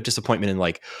little bit of disappointment in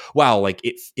like, wow, like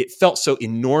it felt so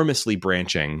enormously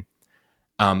branching.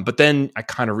 But then I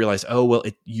kind of realized, oh well,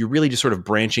 you're really just sort of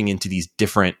branching into these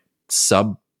different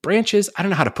sub branches. I don't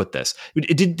know how to put this.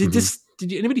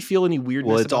 Did anybody feel any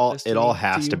weirdness? Well, it all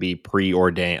has to be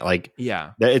preordained. Like,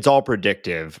 yeah, it's all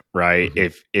predictive, right?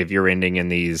 If you're ending in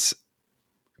these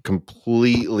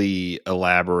completely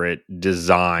elaborate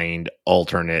designed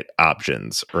alternate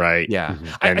options, right? Yeah.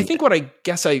 I think what I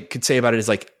guess I could say about it is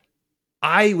like,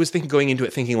 I was going into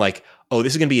it thinking like, oh,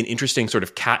 this is going to be an interesting sort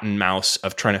of cat and mouse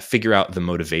of trying to figure out the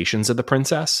motivations of the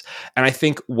princess. And I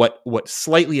think what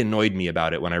slightly annoyed me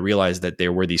about it when I realized that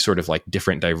there were these sort of like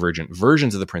different divergent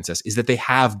versions of the princess is that they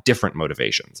have different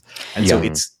motivations. And so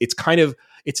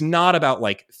it's not about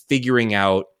like figuring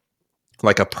out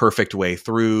like a perfect way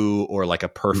through or like a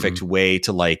perfect way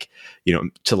to like,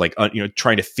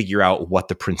 trying to figure out what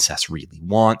the princess really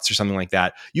wants or something like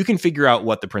that. You can figure out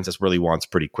what the princess really wants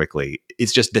pretty quickly.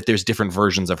 It's just that there's different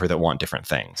versions of her that want different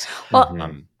things. Well,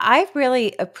 I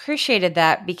really appreciated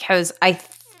that because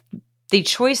the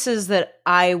choices that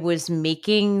I was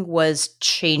making was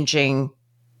changing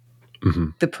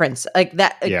the prince like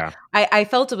that. Like, I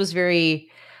felt it was very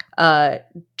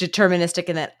deterministic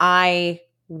in that I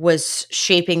was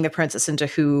shaping the princess into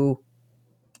who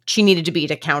she needed to be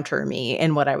to counter me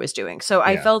in what I was doing. So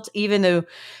I felt, even though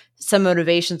some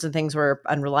motivations and things were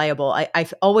unreliable,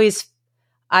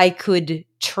 I could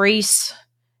trace,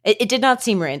 it did not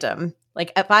seem random.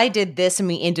 Like if I did this and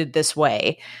we ended this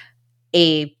way,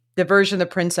 the version of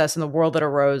the princess and the world that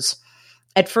arose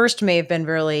at first may have been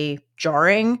really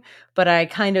jarring, but I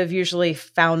kind of usually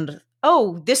found,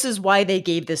 oh, this is why they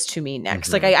gave this to me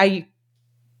next. Like I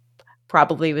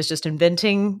probably was just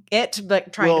inventing it,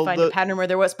 but trying to find a pattern where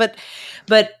there was, but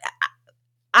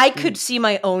I could see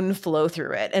my own flow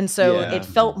through it. And so it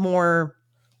felt more.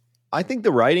 I think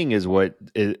the writing is what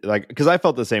is like, because I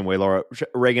felt the same way, Laura.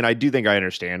 Reagan, I do think I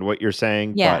understand what you're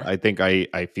saying, but I think I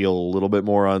feel a little bit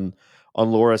more on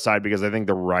Laura's side, because I think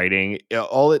the writing,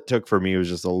 all it took for me was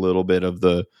just a little bit of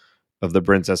the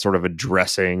princess sort of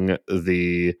addressing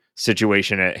the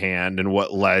situation at hand and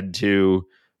what led to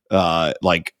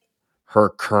like her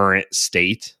current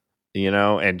state,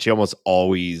 and she almost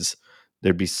always,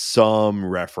 there'd be some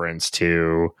reference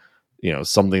to,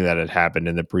 something that had happened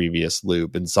in the previous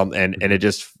loop and it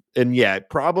just,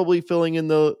 probably filling in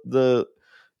the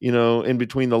in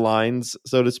between the lines,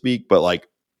 so to speak. But like,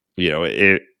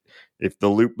 if the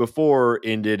loop before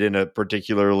ended in a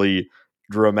particularly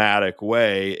dramatic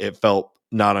way, it felt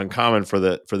not uncommon for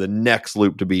the next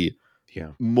loop to be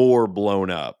more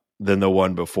blown up than the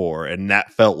one before, and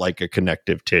that felt like a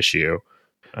connective tissue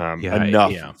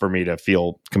enough for me to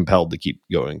feel compelled to keep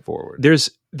going forward.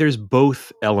 There's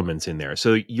both elements in there.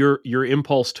 So your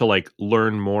impulse to like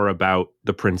learn more about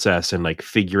the princess and like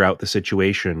figure out the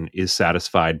situation is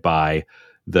satisfied by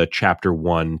the chapter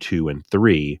 1, 2, and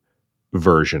 3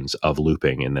 versions of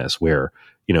looping in this, where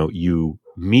you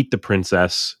meet the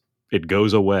princess, it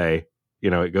goes away,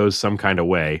 it goes some kind of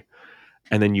way,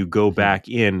 and then you go back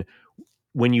in.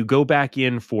 When you go back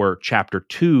in for chapter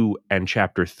 2 and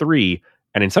chapter 3,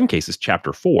 and in some cases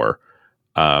chapter 4,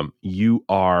 you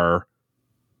are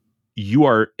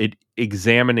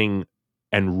examining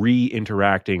and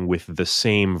re-interacting with the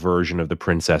same version of the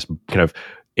princess, kind of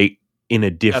in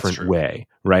a different way,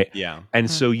 right? Yeah.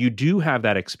 And so you do have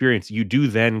that experience. You do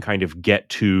then kind of get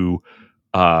to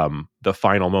the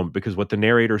final moment, because what the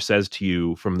narrator says to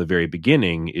you from the very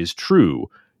beginning is true.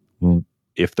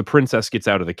 If the princess gets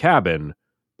out of the cabin,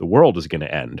 the world is going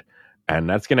to end, and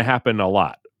that's going to happen a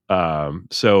lot.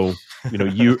 So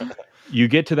you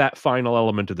get to that final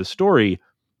element of the story,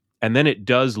 and then it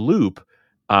does loop.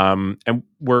 And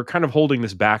we're kind of holding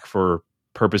this back for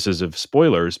purposes of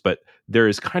spoilers, but there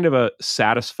is kind of a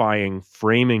satisfying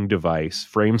frame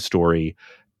story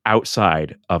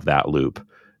outside of that loop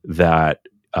that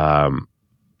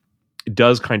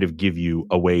does kind of give you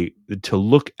a way to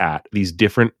look at these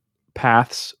different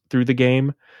paths through the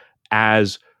game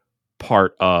as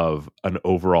part of an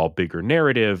overall bigger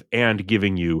narrative, and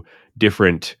giving you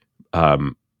different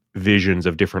visions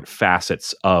of different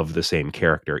facets of the same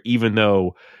character, even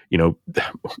though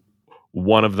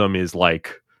one of them is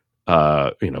like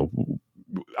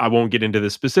I won't get into the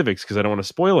specifics because I don't want to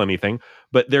spoil anything,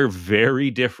 but they're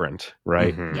very different,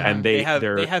 right? Yeah. And they have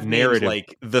narrative names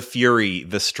like the Fury,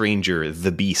 the Stranger,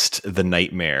 the Beast, the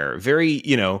Nightmare. Very,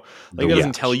 it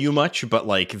doesn't tell you much, but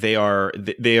like they're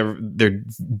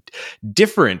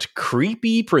different,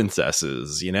 creepy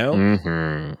princesses.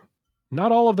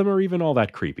 not all of them are even all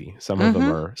that creepy. Some of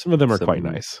them are quite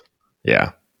nice.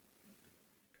 Yeah.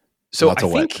 So Lots I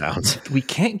of wet think sounds. we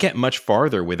can't get much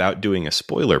farther without doing a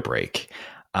spoiler break.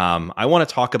 I want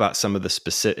to talk about some of the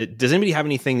specific. Does anybody have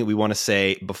anything that we want to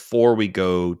say before we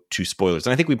go to spoilers?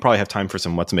 And I think we probably have time for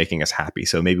some what's making us happy.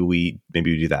 So maybe we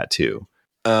do that too.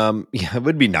 Yeah, it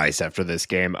would be nice after this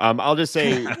game. I'll just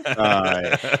say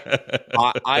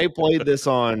I played this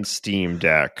on Steam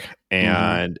Deck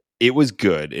and it was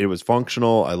good. It was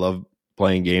functional. I love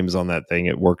playing games on that thing.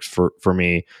 It works for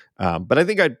me. But I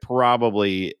think I'd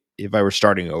probably, if I were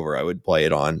starting over, I would play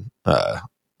it on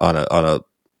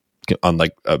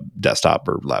like a desktop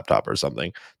or laptop or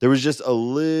something. There was just a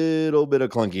little bit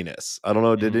of clunkiness. I don't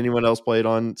know. Did anyone else play it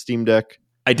on Steam Deck?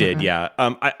 I did, yeah.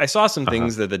 I saw some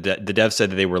things that the dev said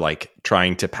that they were like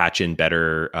trying to patch in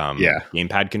better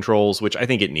gamepad controls, which I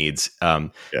think it needs.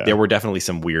 There were definitely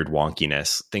some weird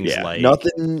wonkiness. Things like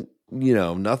nothing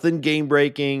game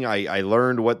breaking. I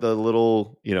learned what the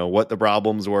little, what the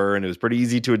problems were, and it was pretty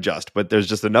easy to adjust. But there's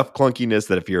just enough clunkiness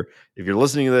that if you're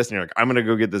listening to this and you're like, I'm going to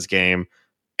go get this game,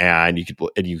 and you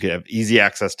could have easy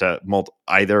access to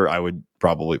either, I would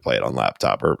probably play it on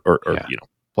laptop or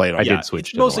play it on. I did switch.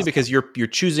 It's mostly because you're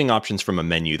choosing options from a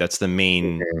menu. That's the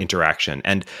main interaction.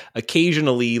 And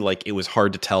occasionally, like, it was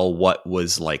hard to tell what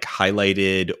was like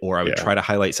highlighted, or I would try to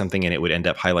highlight something and it would end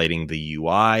up highlighting the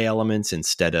UI elements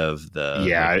instead of the.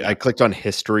 Yeah, I clicked on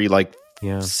history like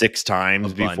 6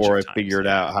 times before I figured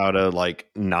out how to like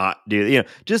not do,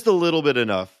 just a little bit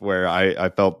enough where I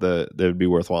felt that it would be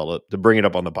worthwhile to bring it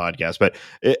up on the podcast. But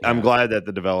I'm glad that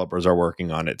the developers are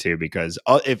working on it too, because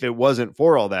if it wasn't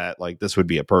for all that, like, this would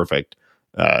be a perfect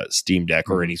Steam Deck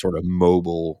or any sort of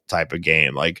mobile type of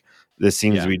game. Like, this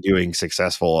seems to be doing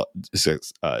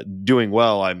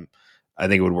well. I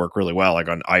think it would work really well, like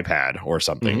on iPad or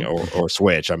something, or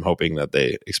Switch. I'm hoping that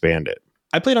they expand it.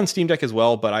 I played on Steam Deck as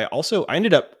well, but I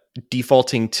ended up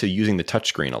defaulting to using the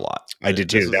touchscreen a lot. I did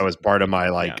too. That was part of my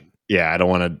I don't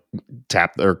want to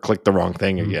tap or click the wrong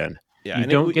thing again. Yeah, you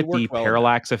don't get the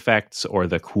parallax effects or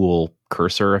the cool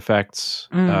cursor effects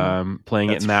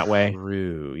playing it in that way.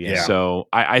 True. Yeah. So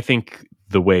I think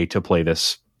the way to play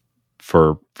this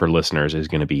for listeners is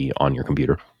going to be on your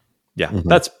computer. Yeah,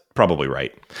 that's probably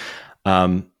right.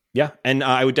 Yeah, and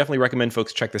I would definitely recommend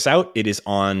folks check this out. It is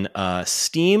on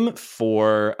Steam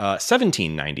for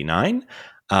 $17.99,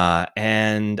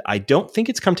 and I don't think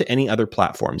it's come to any other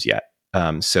platforms yet.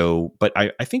 But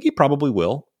I think it probably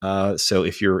will. So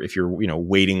if you're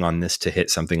waiting on this to hit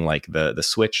something like the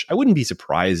Switch, I wouldn't be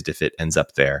surprised if it ends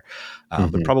up there,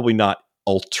 but probably not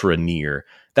ultra near.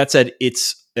 That said, it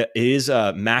is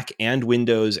Mac and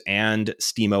Windows and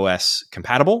SteamOS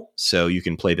compatible, so you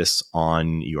can play this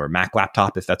on your Mac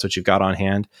laptop if that's what you've got on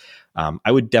hand.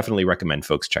 I would definitely recommend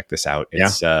folks check this out.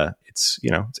 It's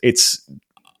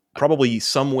probably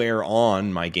somewhere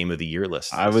on my Game of the Year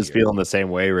list. I was feeling the same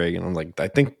way, Reagan. I'm like, I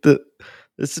think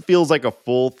this feels like a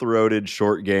full-throated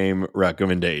short game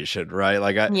recommendation, right?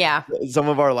 Like, some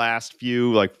of our last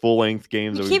few like full-length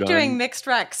games we that keep we've doing mixed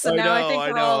recs, so now I think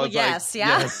we're all yes.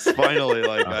 Finally,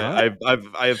 like I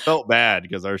have felt bad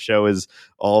because our show is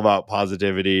all about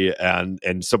positivity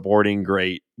and supporting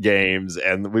great games,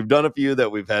 and we've done a few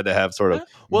that we've had to have sort of.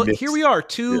 Well, here we are,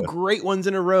 two great ones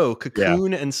in a row: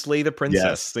 Cocoon and Slay the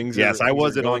Princess. I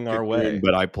wasn't on our way,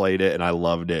 but I played it and I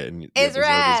loved it, and it's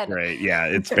rad. It's great. Yeah,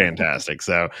 it's fantastic.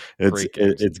 So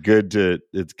it's good to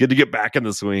get back in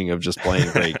the swing of just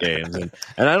playing great games, and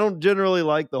I don't generally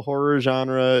like the horror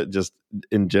genre just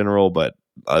in general, but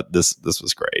this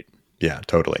was great. Yeah,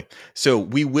 totally. So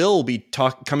we will be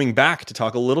coming back to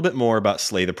talk a little bit more about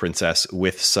Slay the Princess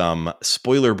with some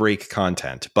spoiler break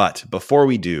content. But before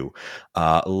we do,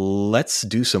 let's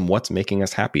do some What's Making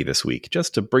Us Happy this week,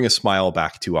 just to bring a smile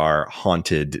back to our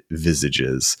haunted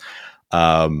visages.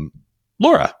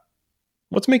 Laura,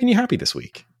 what's making you happy this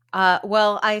week?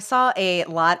 Well, I saw a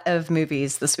lot of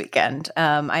movies this weekend.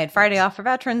 I had Friday off for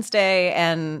Veterans Day,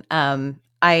 and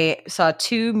I saw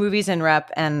 2 movies in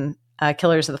rep and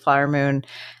Killers of the Flower Moon.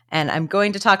 And I'm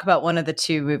going to talk about one of the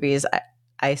 2 movies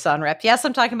I saw in rep. Yes,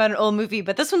 I'm talking about an old movie,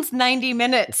 but this one's 90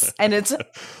 minutes and it's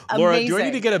Laura, amazing. do I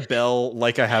need to get a bell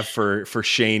like I have for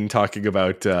Shane talking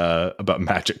about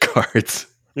magic cards?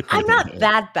 I'm not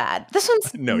that bad. This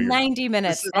one's 90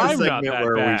 minutes. I'm not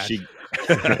that bad.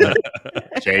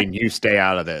 Shane, you stay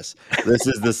out of this. This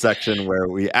is the section where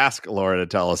we ask Laura to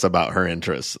tell us about her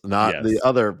interests, not the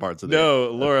other parts of the No,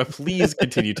 Laura, please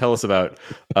continue. Tell us about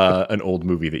an old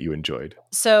movie that you enjoyed.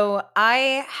 So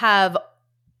I have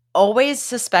always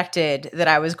suspected that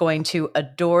I was going to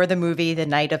adore the movie The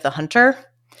Night of the Hunter.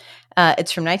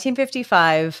 It's from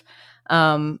 1955.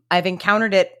 I've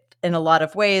encountered it in a lot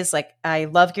of ways. Like, I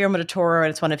love Guillermo del Toro, and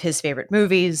it's one of his favorite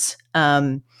movies.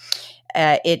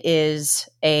 It is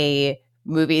a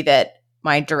movie that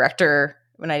my director,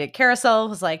 when I did Carousel,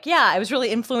 was like, yeah, I was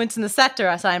really influenced in the sector.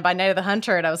 I signed by Night of the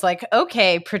Hunter. And I was like,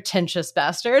 okay, pretentious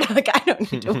bastard. Like, I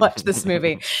don't need to watch this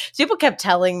movie. So people kept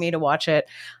telling me to watch it.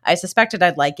 I suspected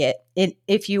I'd like it.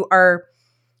 If you are,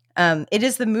 it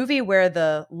is the movie where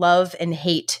the love and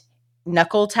hate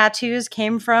knuckle tattoos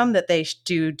came from, that they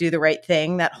do the right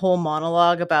thing. That whole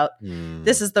monologue about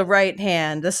this is the right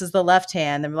hand, this is the left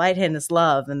hand, the right hand is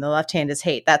love, and the left hand is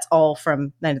hate. That's all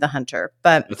from Night of the Hunter.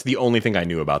 But that's the only thing I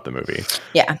knew about the movie.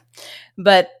 Yeah.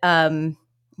 But the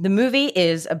movie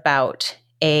is about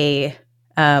a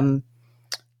kind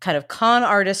of con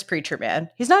artist preacher man.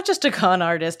 He's not just a con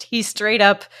artist. He straight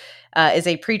up is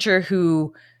a preacher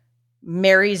who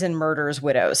marries and murders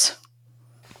widows.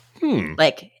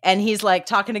 Like, and he's like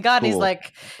talking to God, and he's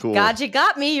like, God, you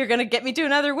got me. You're going to get me to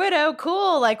another widow.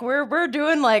 Cool. Like, we're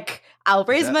doing, like, I'll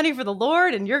raise money for the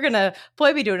Lord, and you're going to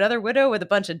point me to another widow with a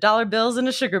bunch of dollar bills and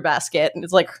a sugar basket. And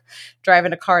it's like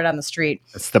driving a car down the street.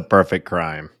 It's the perfect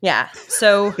crime. Yeah.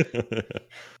 So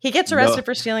he gets arrested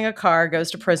for stealing a car,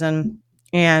 goes to prison,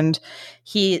 and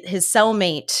his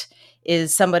cellmate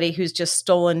is somebody who's just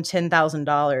stolen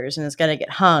 $10,000 and is going to get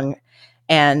hung.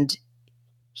 And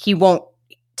he won't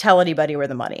tell anybody where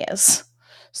the money is.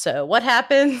 So what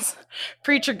happens?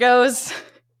 Preacher goes,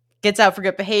 gets out for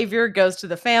good behavior, goes to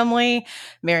the family,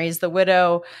 marries the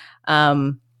widow.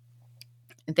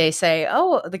 They say,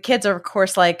 oh, the kids are, of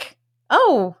course, like,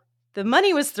 oh, the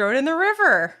money was thrown in the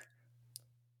river.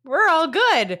 We're all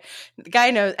good. The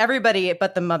guy knows, everybody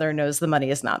but the mother knows the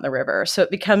money is not in the river. So it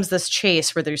becomes this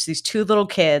chase where there's these two little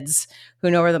kids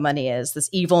who know where the money is, this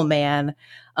evil man,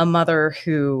 a mother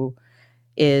who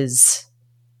is,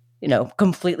 you know,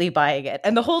 completely buying it.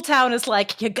 And the whole town is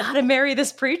like, you gotta marry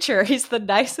this preacher. He's the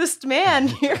nicest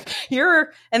man.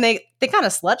 You're and they kind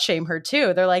of slut shame her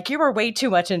too. They're like, you were way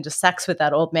too much into sex with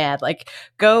that old man. Like,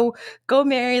 go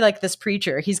marry like this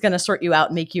preacher. He's gonna sort you out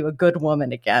and make you a good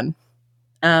woman again.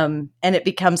 And it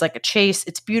becomes like a chase.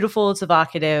 It's beautiful. It's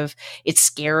evocative. It's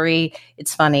scary.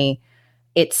 It's funny.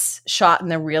 It's shot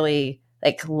in a really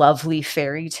like lovely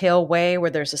fairy tale way where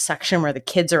there's a section where the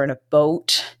kids are in a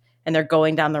boat and they're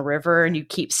going down the river, and you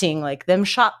keep seeing like them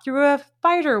shot through a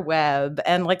spider web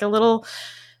and like a little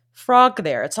frog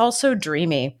there. It's all so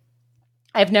dreamy.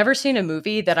 I've never seen a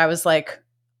movie that I was like,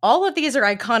 all of these are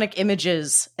iconic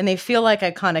images and they feel like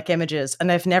iconic images.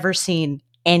 And I've never seen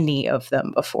any of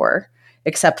them before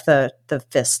except the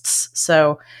fists.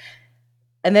 So,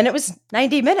 and then it was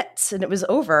 90 minutes and it was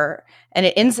over, and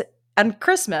it ends on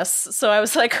Christmas. So I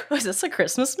was like, was this a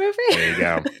Christmas movie? There you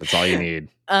go. That's all you need.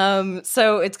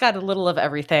 So it's got a little of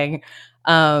everything.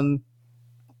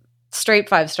 Straight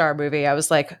 5-star movie. I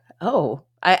was like, oh,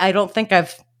 I don't think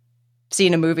I've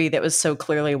seen a movie that was so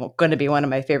clearly going to be one of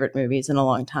my favorite movies in a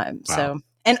long time. Wow. So,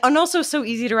 and also so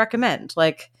easy to recommend,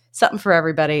 like something for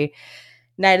everybody.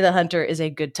 Night of the Hunter is a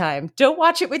good time. Don't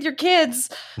watch it with your kids.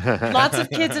 Lots of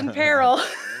kids in peril.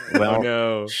 Well,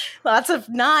 no. Lots of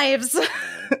knives.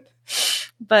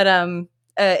 But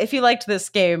if you liked this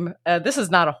game, this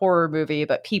is not a horror movie,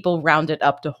 but people round it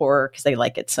up to horror because they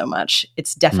like it so much.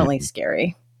 It's definitely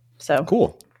scary. So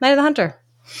cool. Night of the Hunter.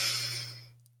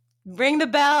 Ring the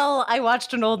bell. I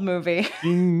watched an old movie.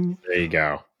 There you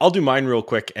go. I'll do mine real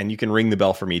quick, and you can ring the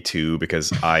bell for me too,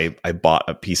 because I bought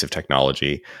a piece of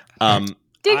technology.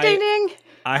 Ding, ding, ding.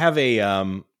 I have a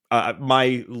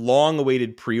my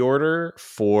long-awaited pre-order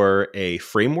for a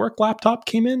Framework laptop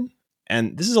came in,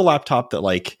 and this is a laptop that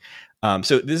like,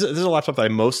 so this is a laptop that I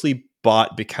mostly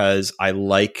bought because I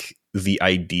like the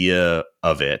idea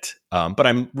of it, but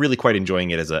I'm really quite enjoying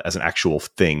it as an actual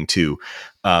thing too.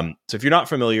 So if you're not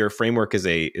familiar, Framework is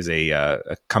a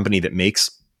company that makes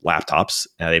laptops.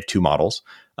 They have two models,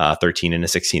 13 and a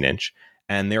 16 inch.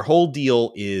 And their whole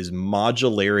deal is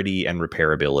modularity and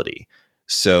repairability.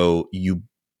 So you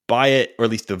buy it, or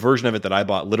at least the version of it that I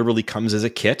bought literally comes as a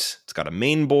kit. It's got a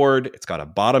main board, it's got a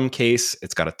bottom case,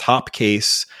 it's got a top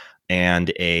case,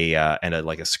 and a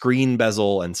like a screen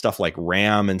bezel and stuff like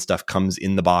RAM and stuff comes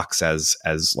in the box as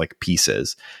like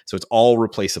pieces. So it's all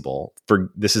replaceable.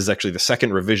 This is actually the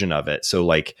second revision of it. So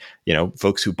like, you know,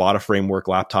 folks who bought a Framework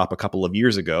laptop a couple of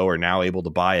years ago are now able to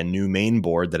buy a new main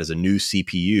board that has a new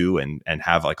CPU and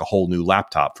have like a whole new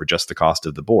laptop for just the cost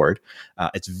of the board.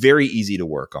 It's very easy to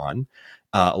work on.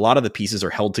 A lot of the pieces are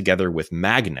held together with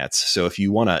magnets. So if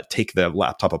you want to take the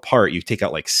laptop apart, you take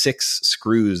out like 6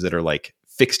 screws that are like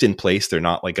fixed in place. They're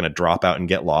not like going to drop out and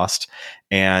get lost.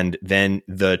 And then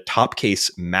the top case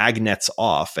magnets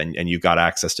off and you've got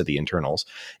access to the internals.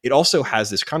 It also has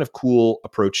this kind of cool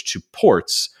approach to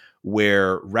ports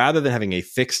where rather than having a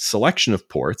fixed selection of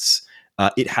ports,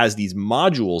 it has these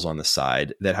modules on the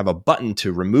side that have a button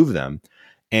to remove them.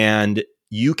 And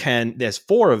there's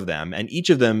 4 of them, and each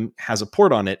of them has a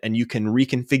port on it, and you can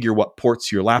reconfigure what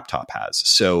ports your laptop has.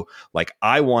 So like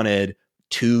I wanted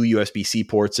 2 USB-C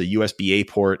ports, a USB-A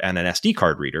port, and an SD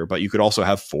card reader, but you could also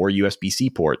have 4 USB-C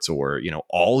ports, or,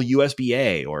 all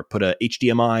USB-A, or put a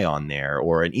HDMI on there,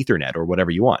 or an Ethernet, or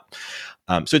whatever you want.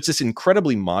 So it's this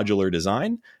incredibly modular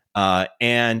design.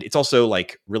 And it's also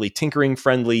like really tinkering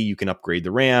friendly. You can upgrade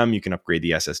the RAM, you can upgrade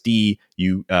the SSD,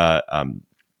 you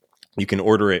can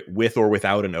order it with or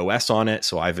without an OS on it.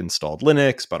 So I've installed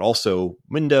Linux, but also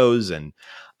Windows, and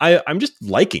I'm just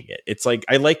liking it. It's like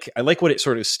I like what it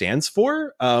sort of stands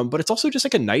for, but it's also just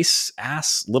like a nice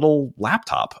ass little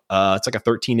laptop. It's like a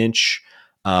 13-inch.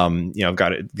 I've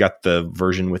got the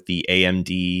version with the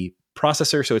AMD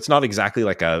processor, so it's not exactly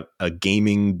like a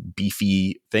gaming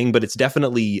beefy thing, but it's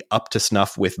definitely up to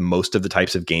snuff with most of the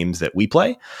types of games that we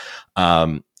play.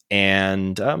 And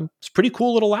it's a pretty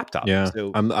cool little laptop. Yeah,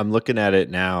 so I'm looking at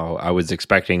it now. I was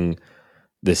expecting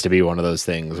this to be one of those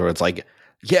things where it's like,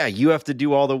 yeah, you have to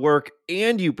do all the work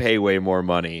and you pay way more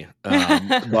money.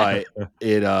 But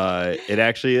it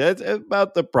actually, that's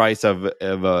about the price of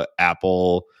a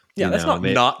Apple. Yeah, that's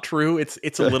not true.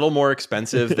 It's a little more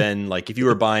expensive than like if you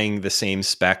were buying the same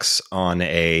specs on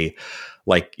a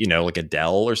like a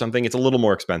Dell or something. It's a little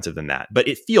more expensive than that, but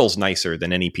it feels nicer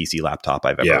than any PC laptop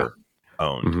I've ever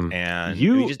owned. Mm-hmm. And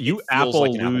you Apple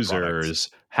like losers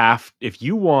if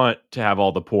you want to have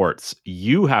all the ports,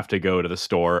 you have to go to the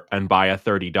store and buy a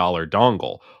 $30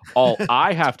 dongle. All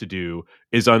I have to do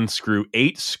is unscrew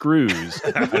 8 screws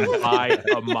and buy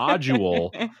a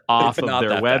module off of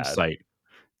their website.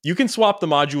 You can swap the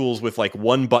modules with like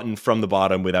one button from the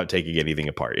bottom without taking anything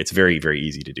apart. It's very, very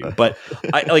easy to do. But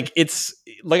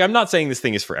I'm not saying this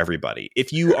thing is for everybody.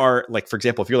 If you are like, for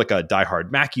example, if you're like a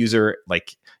diehard Mac user,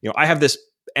 like, I have this,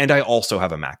 and I also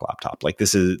have a Mac laptop. Like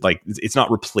this is like, it's not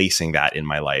replacing that in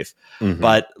my life. Mm-hmm.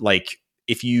 But like,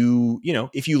 if you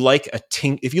like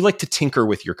to tinker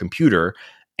with your computer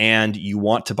and you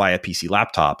want to buy a PC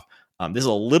laptop, this is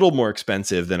a little more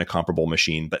expensive than a comparable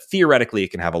machine, but theoretically it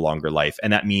can have a longer life.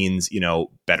 And that means,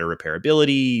 better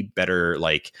repairability, better,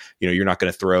 like, you're not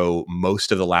going to throw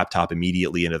most of the laptop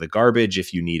immediately into the garbage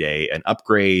if you need an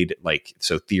upgrade. Like,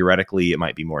 so theoretically it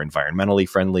might be more environmentally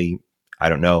friendly. I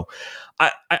don't know.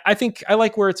 I think I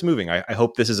like where it's moving. I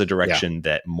hope this is a direction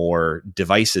that more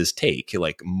devices take,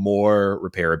 like more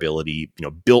repairability,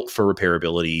 built for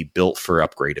repairability, built for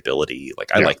upgradability.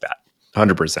 Like, I like that.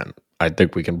 100%. I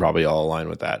think we can probably all align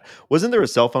with that. Wasn't there a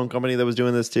cell phone company that was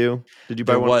doing this too? Did you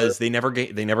buy one? They never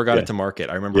got it to market.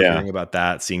 I remember hearing about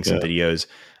that, seeing some videos.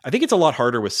 I think it's a lot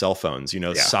harder with cell phones.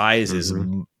 Size is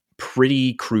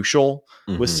pretty crucial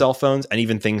with cell phones, and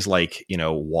even things like,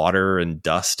 water and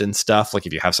dust and stuff. Like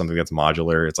if you have something that's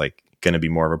modular, it's like going to be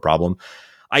more of a problem.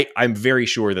 I'm very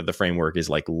sure that the framework is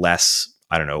like less,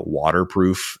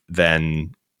 waterproof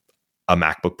than a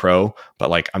MacBook Pro, but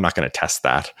like I'm not going to test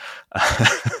that.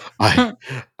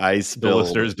 I spill. The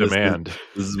listeners demand.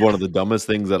 This is one of the dumbest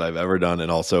things that I've ever done, and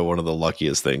also one of the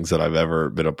luckiest things that I've ever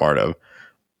been a part of.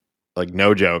 Like,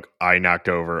 no joke, I knocked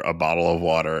over a bottle of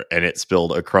water and it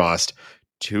spilled across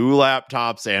 2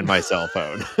 laptops and my cell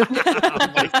phone.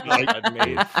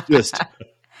 Just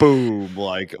boom,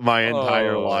 like my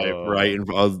entire life, right? And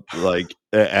I was like,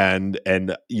 and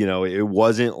it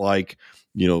wasn't like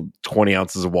 20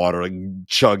 ounces of water like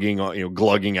chugging on,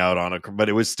 glugging out on it, but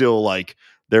it was still like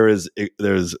there's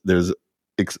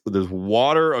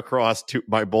water across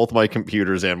both my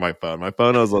computers and my phone. My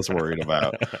phone I was less worried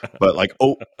about, but like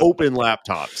open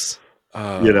laptops,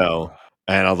 and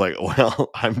I was like, well,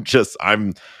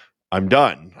 I'm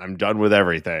done. I'm done with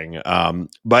everything.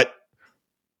 But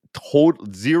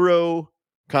zero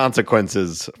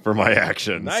consequences for my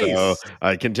action. Nice. So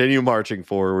I continue marching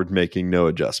forward, making no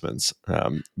adjustments.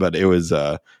 But it was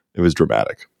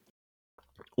dramatic.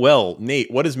 Well,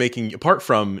 Nate, what is making, apart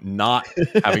from not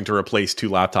having to replace 2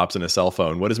 laptops and a cell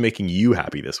phone, what is making you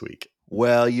happy this week?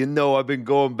 Well, I've been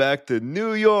going back to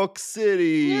New York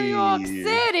City. New York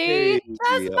City?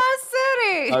 That's my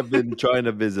city. I've been trying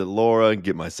to visit Laura and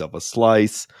get myself a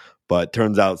slice, but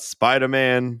turns out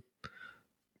Spider-Man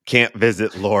can't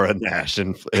visit Laura Nash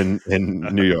in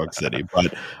New York City.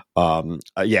 But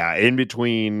in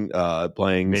between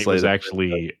playing, Nate was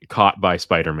actually caught by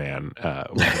Spider-Man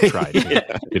when he tried to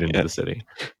get into the city.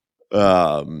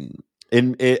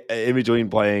 In between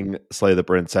playing Slay the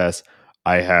Princess,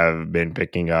 I have been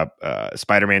picking up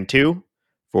Spider-Man 2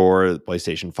 for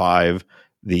PlayStation 5,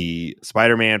 the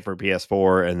Spider-Man for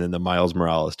PS4, and then the Miles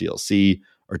Morales DLC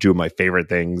are 2 of my favorite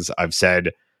things. I've said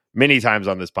many times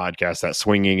on this podcast that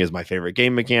swinging is my favorite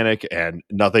game mechanic, and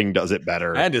nothing does it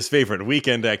better. And his favorite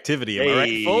weekend activity. Am I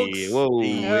right, folks?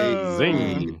 Whoa,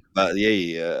 Zing.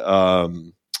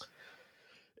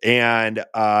 And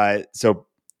so,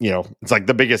 it's like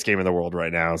the biggest game in the world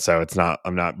right now. So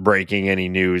I'm not breaking any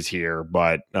news here,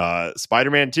 but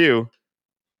Spider-Man 2,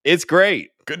 it's great.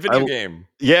 Good video game.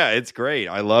 Yeah, it's great.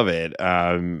 I love it.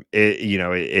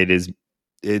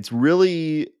 It's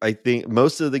really, I think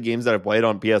most of the games that I've played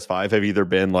on PS5 have either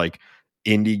been like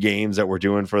indie games that we're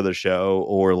doing for the show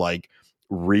or like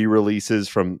re-releases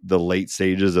from the late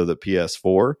stages of the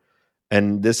PS4.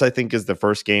 And this, I think, is the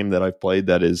first game that I've played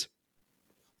that is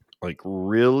like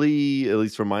really, at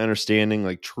least from my understanding,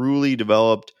 like truly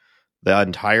developed the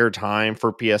entire time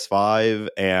for PS5.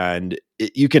 And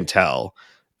you can tell,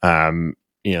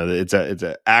 it's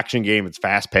an action game. It's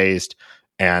fast paced.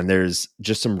 And there's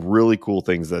just some really cool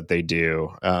things that they do.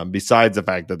 Besides the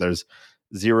fact that there's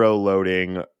zero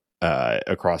loading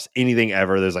across anything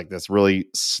ever. There's like this really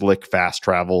slick fast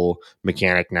travel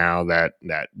mechanic now that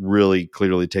really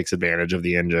clearly takes advantage of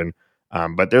the engine.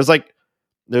 But there's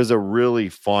a really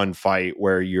fun fight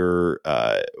where you're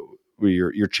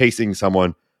chasing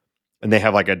someone and they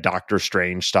have like a Doctor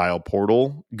Strange style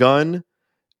portal gun.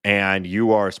 And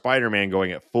you are Spider-Man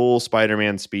going at full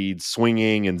Spider-Man speed,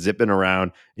 swinging and zipping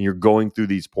around, and you're going through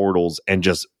these portals and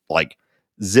just like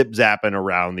zip zapping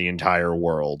around the entire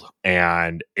world.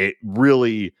 And it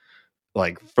really,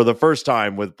 like, for the first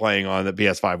time with playing on the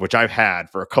PS5, which I've had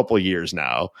for a couple of years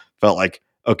now, felt like,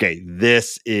 okay,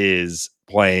 this is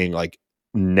playing like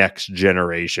next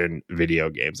generation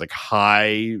video games, like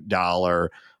high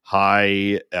dollar,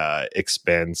 high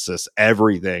expense,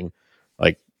 everything.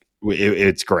 Like,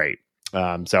 it's great.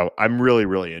 So I'm really,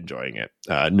 really enjoying it.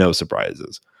 No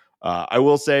surprises. I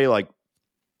will say, like,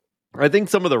 I think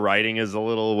some of the writing is a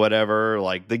little whatever.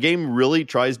 Like, the game really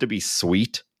tries to be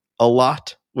sweet a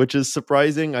lot, which is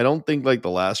surprising. I don't think like the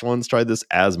last ones tried this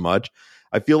as much.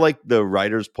 I feel like the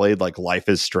writers played like Life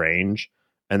is Strange,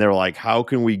 and they're like, how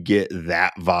can we get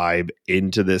that vibe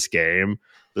into this game?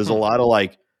 There's a lot of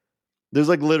like, there's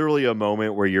like literally a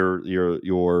moment where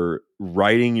you're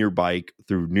riding your bike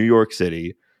through New York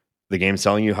City. The game's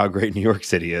telling you how great New York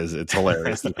City is. It's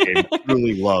hilarious. The game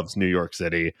truly loves New York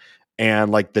City.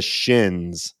 And like the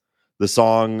Shins, the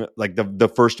song, like the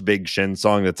first big Shin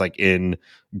song that's like in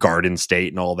Garden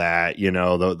State and all that,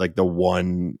 the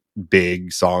one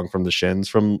big song from the Shins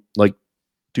from like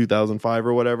 2005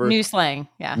 or whatever. New Slang.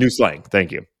 Yeah. New Slang.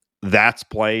 Thank you. That's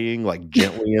playing like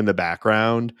gently in the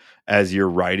background as you're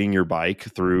riding your bike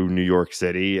through New York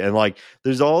City. And like,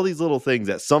 there's all these little things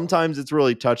that sometimes it's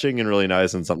really touching and really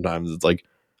nice. And sometimes it's like,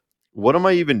 what am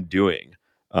I even doing?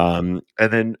 And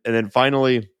then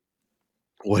finally,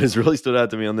 what has really stood out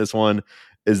to me on this one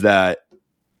is that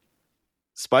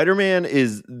Spider-Man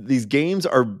these games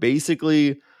are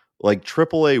basically like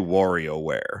AAA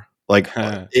WarioWare. Like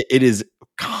it is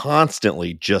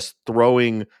constantly just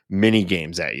throwing mini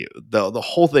games at you. The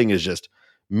whole thing is just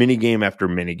mini game after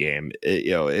mini game.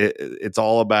 It's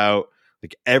all about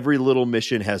like every little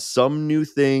mission has some new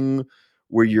thing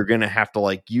where you're going to have to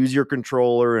like use your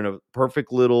controller in a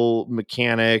perfect little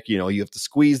mechanic. You have to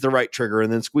squeeze the right trigger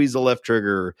and then squeeze the left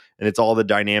trigger, and it's all the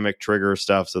dynamic trigger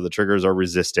stuff. So the triggers are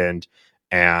resistant,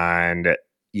 and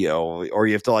or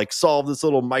you have to like solve this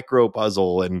little micro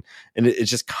puzzle, and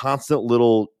it's just constant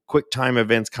little quick time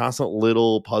events, constant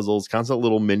little puzzles, constant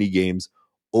little mini games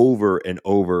over and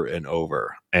over and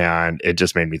over. And it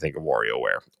just made me think of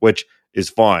WarioWare, which is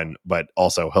fun, but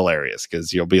also hilarious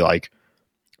because you'll be like,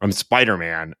 I'm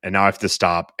Spider-Man, and now I have to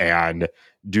stop and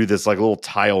do this like little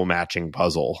tile matching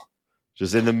puzzle.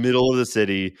 Just in the middle of the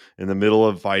city, in the middle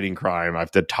of fighting crime, I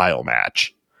have to tile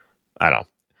match. I don't know.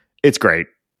 It's great.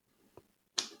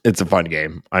 It's a fun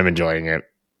game. I'm enjoying it.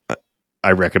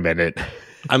 I recommend it.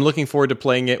 I'm looking forward to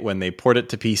playing it when they port it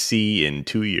to PC in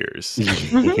 2 years.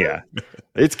 Yeah.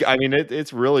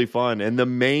 It's really fun. And the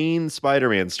main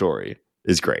Spider-Man story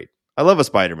is great. I love a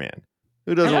Spider-Man.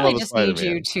 Who doesn't love a Spider-Man? I just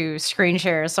need you to screen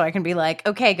share so I can be like,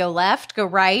 okay, go left, go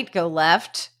right, go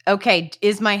left. Okay,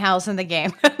 is my house in the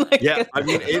game? Yeah,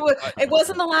 it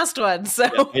wasn't the last one, so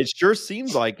yeah, it sure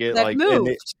seems like it. That like, moved.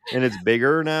 and it's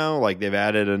bigger now. Like they've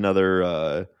added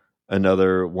another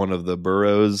one of the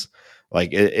boroughs. Like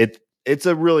it's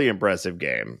a really impressive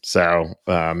game. So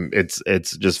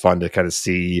it's just fun to kind of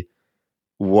see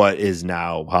what is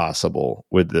now possible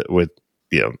with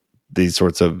these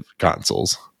sorts of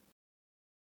consoles.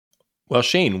 Well,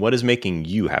 Shane, what is making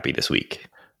you happy this week?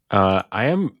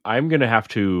 I'm going to have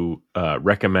to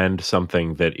recommend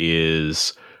something that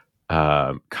is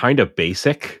kind of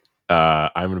basic.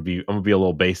 I'm going to be a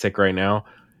little basic right now.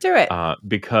 Do it.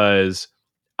 Because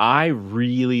I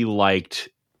really liked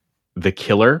The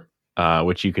Killer,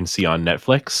 which you can see on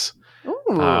Netflix.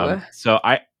 Ooh. So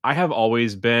I have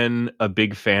always been a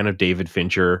big fan of David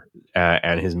Fincher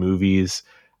and his movies.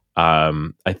 I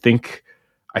think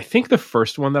the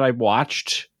first one that I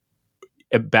watched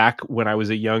back when I was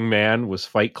a young man was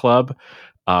Fight Club.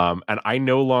 And I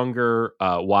no longer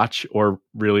watch or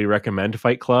really recommend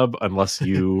Fight Club unless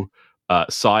you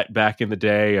saw it back in the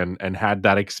day and had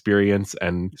that experience.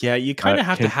 And yeah, you kind of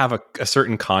have to have a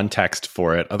certain context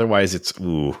for it. Otherwise, it's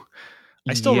ooh.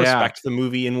 I still respect the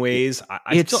movie in ways.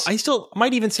 I still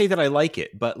might even say that I like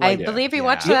it. But like, I believe we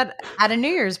watched that at a New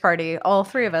Year's party, all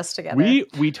three of us together.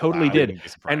 We totally did.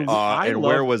 And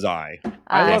where was I?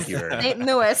 I loved St.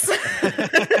 Louis.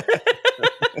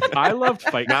 I loved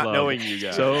Fight Club. Not knowing you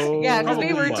guys. So yeah, because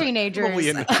we were teenagers. Probably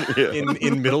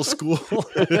in middle school.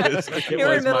 We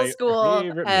were in middle school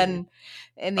and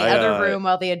in the other room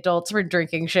while the adults were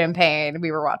drinking champagne, we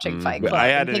were watching Fight Club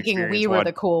and thinking we were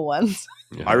the cool ones.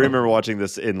 I remember watching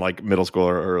this in like middle school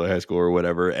or early high school or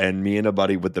whatever, and me and a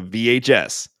buddy with the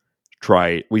VHS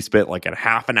we spent like a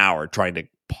half an hour trying to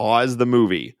pause the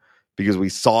movie because we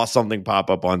saw something pop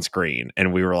up on screen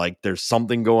and we were like, there's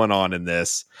something going on in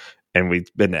this. And we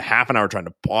spent a half an hour trying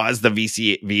to pause the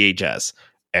VHS.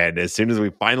 And as soon as we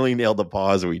finally nailed the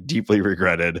pause, we deeply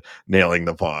regretted nailing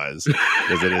the pause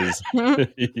because it is,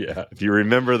 if you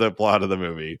remember the plot of the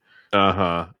movie,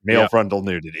 male frontal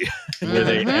nudity, where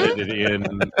they edited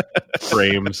in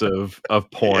frames of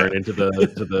porn into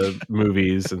the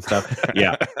movies and stuff.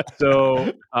 Yeah.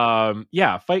 So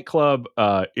Fight Club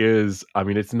is, I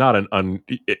mean, it's not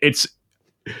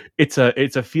it's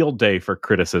a field day for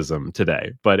criticism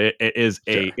today, but it is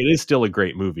still a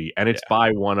great movie, and it's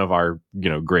by one of our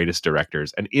greatest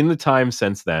directors. And in the time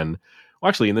since then, well,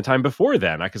 actually in the time before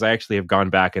then, because I actually have gone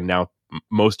back, and now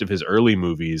most of his early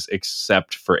movies,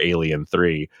 except for Alien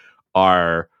 3,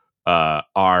 are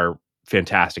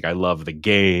fantastic. I love The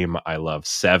Game. I love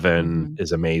Seven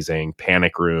is amazing.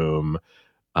 Panic Room.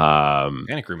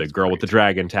 The Girl with the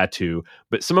Dragon Tattoo.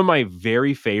 But some of my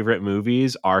very favorite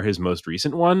movies are his most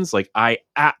recent ones. Like, I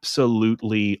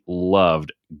absolutely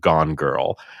loved Gone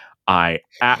Girl. I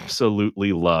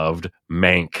absolutely loved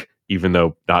Mank, even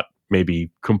though not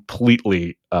maybe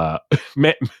completely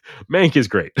Mank is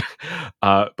great.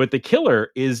 But The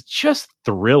Killer is just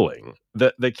thrilling.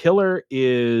 The Killer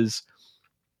is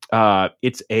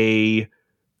it's a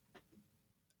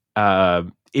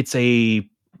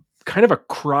kind of a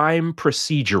crime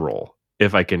procedural,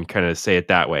 if I can kind of say it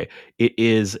that way. It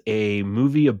is a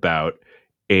movie about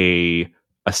a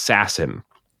assassin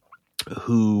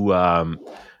who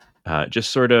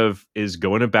just sort of is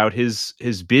going about his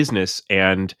business,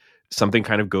 and something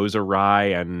kind of goes awry,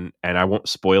 and I won't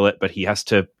spoil it, but he has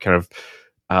to kind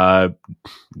of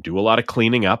do a lot of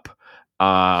cleaning up.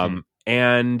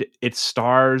 And it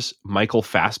stars Michael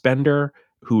Fassbender,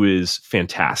 who is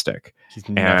fantastic. He's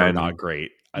never not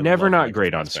great. Never not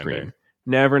great on screen.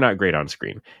 Never not great on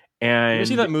screen. And you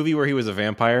see that movie where he was a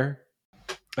vampire?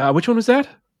 Which one was that?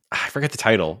 I forget the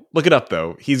title. Look it up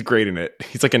though. He's great in it.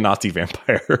 He's like a Nazi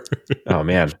vampire. Oh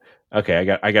man. Okay,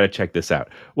 I got to check this out.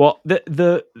 Well,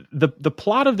 the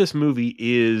plot of this movie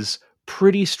is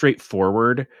pretty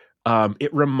straightforward.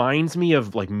 It reminds me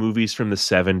of like movies from the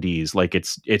 70s. Like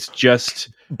it's just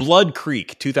Blood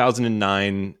Creek,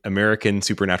 2009 American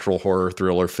supernatural horror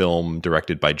thriller film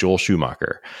directed by Joel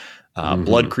Schumacher.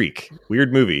 Blood Creek,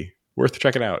 weird movie, worth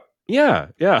checking out. Yeah,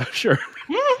 sure.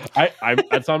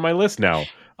 That's on my list now.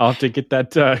 I'll have to get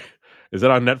that. Is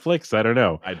that on Netflix? I don't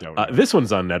know. I don't know. This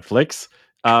one's on Netflix.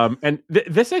 And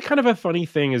this is kind of a funny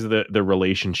thing is the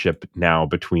relationship now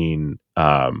between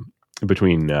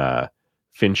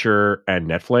Fincher and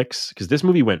Netflix, because this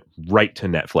movie went right to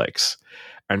Netflix,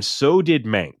 and so did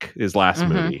Mank, his last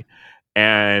movie.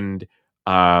 And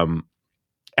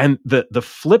the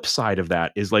flip side of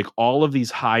that is like all of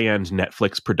these high-end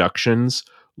Netflix productions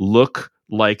look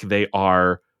like they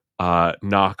are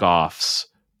knockoffs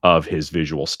of his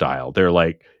visual style. They're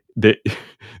like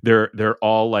they're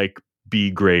all like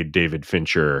B-grade David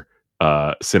Fincher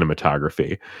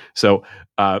cinematography. So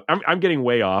I'm getting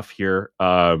way off here.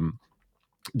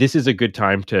 This is a good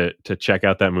time to check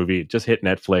out that movie. Just hit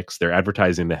Netflix. They're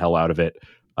advertising the hell out of it.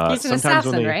 He's an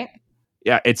assassin, right?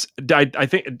 Yeah, it's. I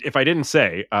think if I didn't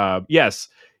say, yes.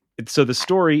 So the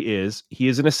story is he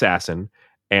is an assassin,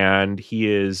 and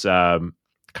he is kind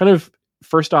of,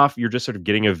 first off, you're just sort of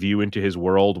getting a view into his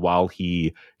world while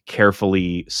he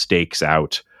carefully stakes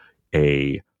out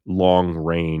a long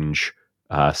range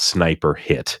sniper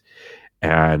hit,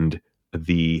 and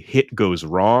the hit goes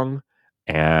wrong,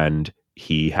 and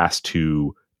he has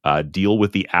to deal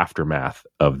with the aftermath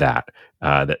of that.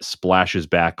 That splashes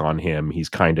back on him. He's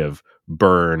kind of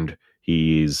burned.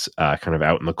 He's kind of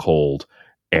out in the cold,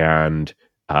 and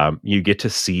you get to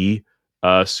see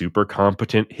a super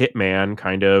competent hitman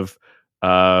kind of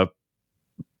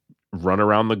run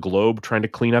around the globe trying to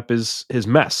clean up his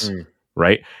mess,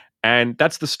 right? And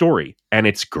that's the story, and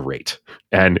it's great.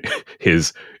 And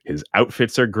his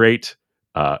outfits are great.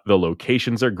 The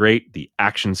locations are great. The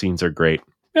action scenes are great.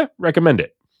 Yeah, recommend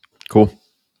it. Cool.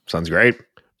 Sounds great.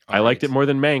 I liked it more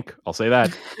than Mank. I'll say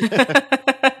that.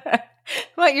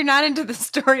 What, you're not into the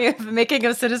story of the making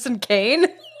of Citizen Kane?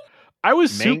 I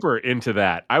was super into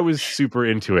that. I was super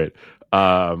into it.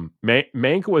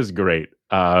 Mank was great.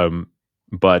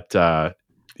 But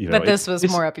this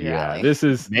was more up your alley. This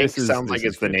sounds like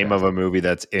it's the name of a movie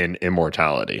that's in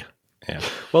immortality. Yeah.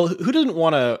 Well, who doesn't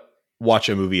want to watch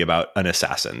a movie about an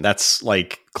assassin? That's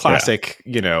like classic,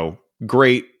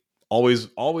 great. Always.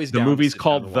 The movie's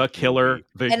called The Killer.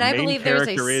 The main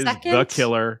character is The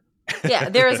Killer. Yeah,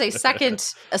 there is a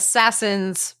second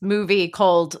Assassins movie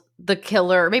called The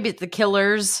Killer. Maybe it's The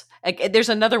Killers. There's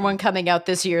another one coming out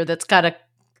this year that's got a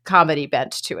comedy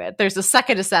bent to it. There's a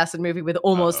second Assassin movie with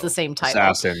almost the same title.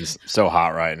 Assassins, so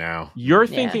hot right now. You're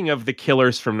thinking of The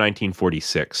Killers from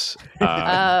 1946.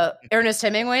 Ernest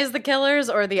Hemingway's The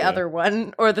Killers, or the other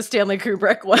one, or the Stanley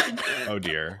Kubrick one. Oh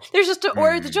dear. There's just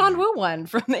or the John Woo one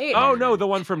from the 80s. Oh no, the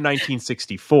one from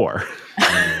 1964.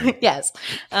 Yes.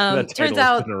 Turns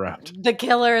out The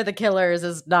Killers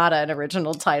is not an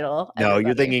original title. No,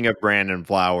 you're thinking of Brandon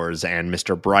Flowers and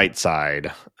Mr.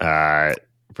 Brightside.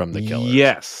 From The Killers.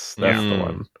 Yes, that's the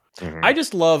one. Mm-hmm. I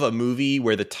just love a movie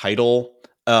where the title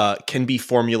can be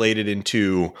formulated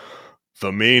into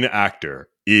the main actor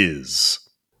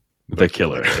the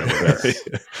killer.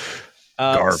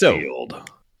 Garfield.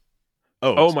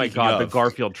 Oh my God, the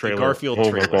Garfield trailer. The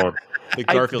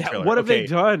Garfield trailer. What have they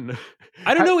done?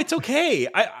 I don't know. It's okay.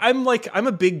 I'm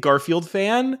a big Garfield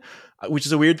fan, which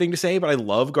is a weird thing to say, but I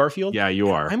love Garfield. Yeah, you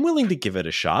are. I'm willing to give it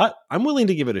a shot.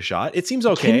 It seems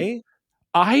okay.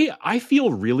 I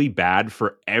feel really bad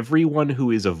for everyone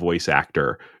who is a voice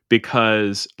actor,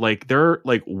 because like they're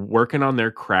like working on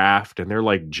their craft and they're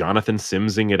like Jonathan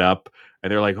Simsing it up,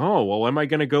 and they're like, oh well, am I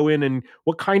going to go in and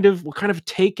what kind of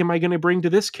take am I going to bring to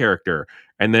this character?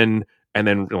 And then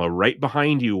right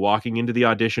behind you, walking into the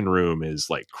audition room, is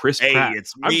like Chris Pratt.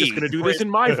 It's me, I'm just going to do this in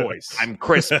my voice. I'm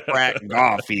Chris Pratt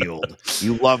Garfield.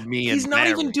 You love me. He's not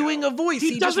even doing a voice.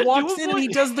 He just walks in and he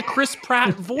does the Chris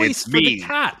Pratt voice for the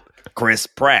cat. Chris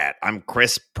Pratt. I'm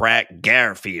Chris Pratt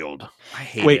Garfield. I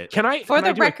hate it. Can I do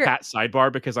a cat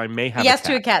sidebar, because I may have yes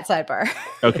to a cat sidebar.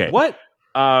 Okay. What?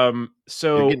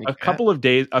 So a couple of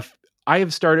days I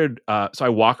have started so I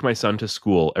walk my son to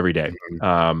school every day,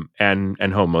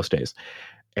 and home most days.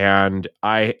 And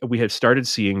we have started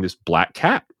seeing this black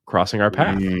cat crossing our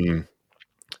path.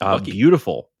 A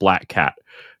beautiful black cat.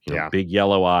 Big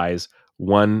yellow eyes,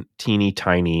 one teeny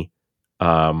tiny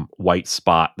white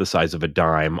spot the size of a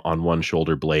dime on one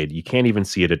shoulder blade. You can't even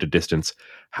see it at a distance.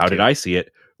 How did I see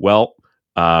it? Well,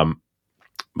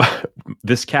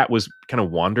 this cat was kind of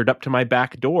wandered up to my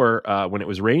back door when it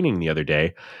was raining the other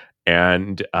day,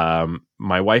 and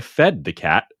my wife fed the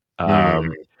cat,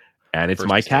 and it's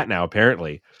my cat now,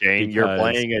 apparently. Jane, you're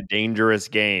playing a dangerous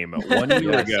game. 1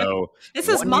 year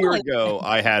ago,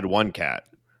 I had one cat.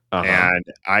 And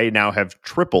I now have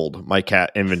tripled my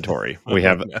cat inventory. We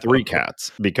have 3 cats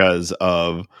because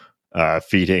of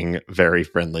feeding very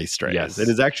friendly strays. Yes. It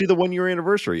is actually the 1 year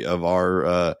anniversary of our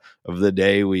of the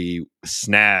day we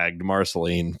snagged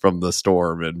Marceline from the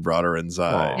storm and brought her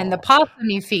inside. And the possum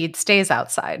you feed stays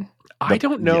outside. I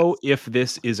don't know if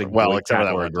this is a boy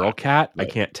cat or a girl cat. I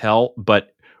can't tell,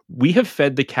 but we have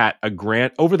fed the cat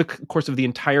over the course of the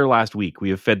entire last week. We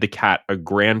have fed the cat a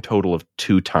grand total of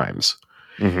 2 times.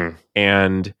 Mm-hmm.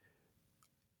 And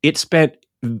it spent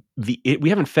we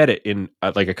haven't fed it in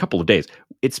like a couple of days.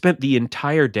 It spent the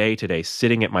entire day today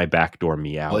sitting at my back door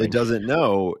meowing. Well, it doesn't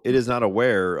know. It is not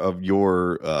aware of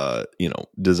your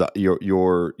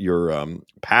your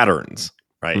patterns,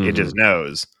 right? Mm-hmm. It just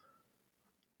knows.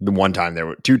 The one time there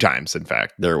were 2 times, in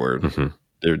fact, there were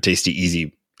tasty,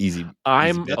 easy.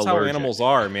 That's how animals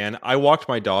are, man. I walked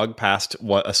my dog past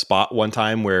a spot one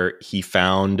time where he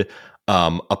found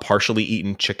a partially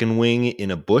eaten chicken wing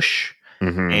in a bush,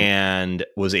 and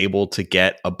was able to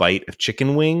get a bite of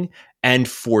chicken wing. And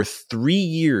for 3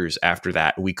 years after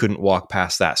that, we couldn't walk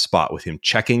past that spot with him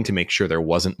checking to make sure there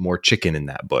wasn't more chicken in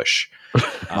that bush.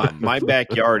 My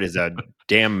backyard is a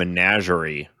damn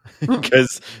menagerie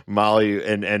because Molly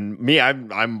and me,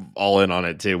 I'm all in on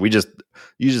it too.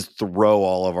 You just throw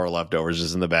all of our leftovers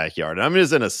just in the backyard. And I'm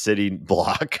just in a city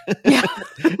block. Yeah.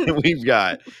 And we've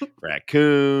got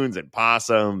raccoons and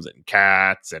possums and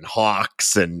cats and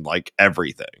hawks and like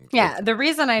everything. Yeah, the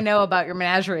reason I know about your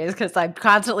menagerie is because I'm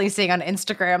constantly seeing on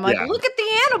Instagram, like, look at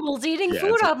the animals eating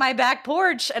food on my back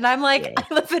porch. And I'm like,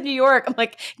 I live in New York. I'm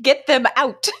like, get them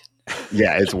out.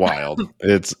 Yeah, it's wild.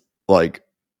 It's like,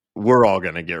 we're all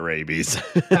going to get rabies.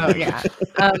 Oh, yeah.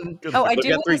 I do want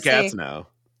to 3 say, cats now.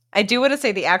 I do want to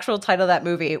say the actual title of that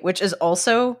movie, which is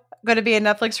also going to be a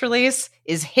Netflix release,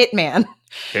 is Hitman.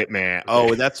 Hitman.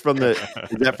 Oh, is that from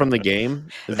the game?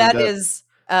 It's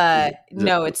a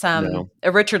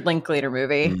Richard Linklater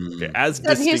movie. As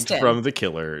distinct from The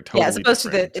Killer. Totally as opposed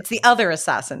to it's the other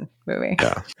assassin movie.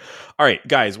 Yeah. All right,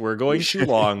 guys, we're going too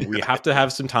long. We have to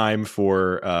have some time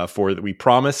for we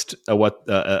promised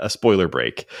a spoiler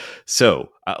break. So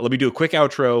let me do a quick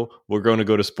outro. We're going to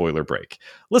go to spoiler break.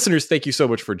 Listeners, thank you so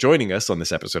much for joining us on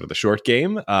this episode of The Short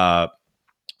Game.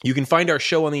 You can find our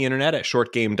show on the internet at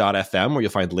shortgame.fm, where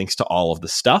you'll find links to all of the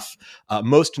stuff.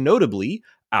 Most notably,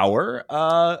 our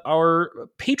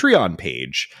Patreon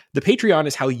page. The Patreon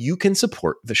is how you can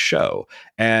support the show.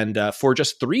 And for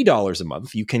just $3 a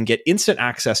month, you can get instant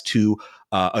access to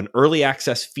an early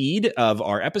access feed of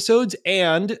our episodes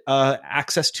and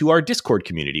access to our Discord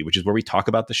community, which is where we talk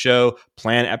about the show,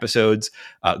 plan episodes.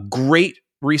 Great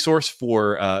resource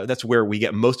for that's where we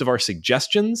get most of our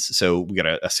suggestions. So we got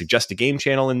a suggest a game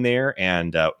channel in there,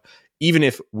 and even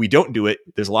if we don't do it,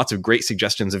 there's lots of great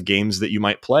suggestions of games that you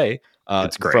might play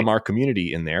from our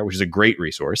community in there, which is a great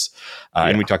resource.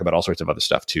 And we talk about all sorts of other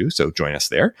stuff too. So join us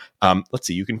there. Let's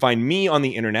see. You can find me on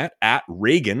the internet at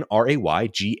Raygan,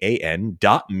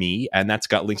 RAYGAN.me. And that's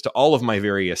got links to all of my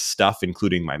various stuff,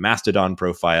 including my Mastodon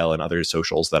profile and other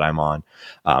socials that I'm on.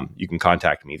 You can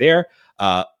contact me there.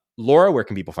 Laura, where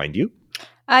can people find you?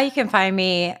 You can find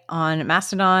me on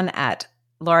Mastodon at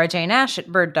Laura J. Nash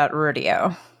at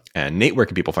bird.rodeo. And Nate, where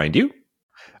can people find you?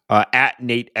 At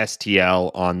Nate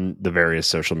STL on the various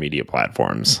social media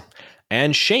platforms.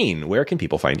 And Shane, where can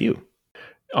people find you?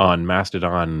 On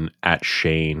Mastodon at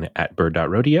Shane at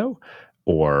bird.rodeo,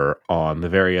 or on the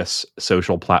various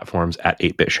social platforms at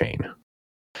 8-Bit Shane.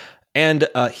 And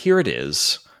here it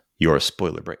is, your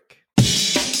spoiler break.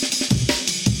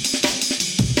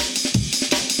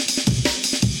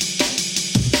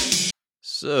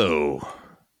 So,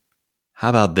 how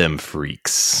about them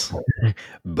freaks?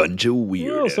 Bunch of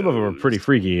weirdos. Well, some of them are pretty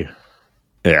freaky.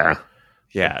 Yeah.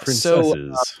 Yeah.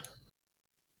 Princesses.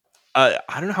 So, I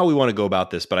don't know how we want to go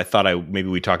about this, but I thought maybe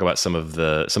we talk about some of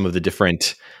the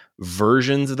different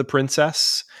versions of the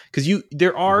princess, because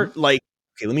there are like,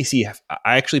 okay, let me see.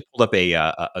 I actually pulled up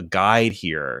a guide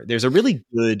here. There's a really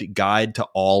good guide to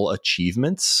all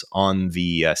achievements on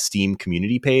the Steam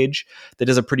community page that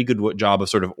does a pretty good job of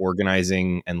sort of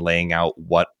organizing and laying out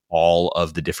what all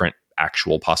of the different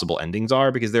actual possible endings are,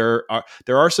 because there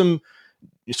are some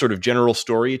sort of general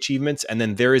story achievements, and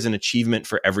then there is an achievement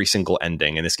for every single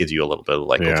ending, and this gives you a little bit of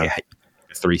like, okay,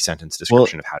 a 3-sentence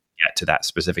description of how to get to that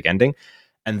specific ending.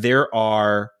 And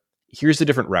here's the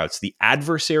different routes: the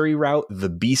adversary route, the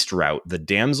beast route, the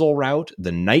damsel route,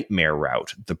 the nightmare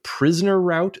route, the prisoner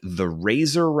route, the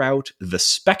razor route, the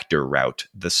specter route,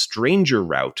 the stranger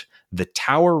route, the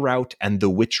tower route, and the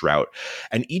witch route.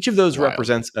 And each of those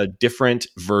represents a different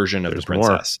version of the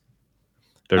princess.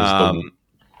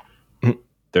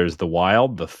 There's the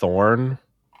wild, the thorn.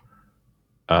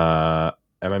 Am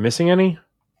I missing any?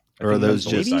 Or are those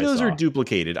those are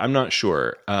duplicated? I'm not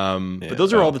sure. But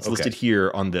those are all that's listed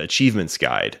here on the achievements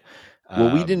guide.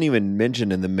 Well, we didn't even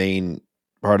mention in the main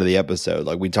part of the episode,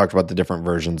 like we talked about the different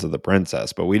versions of the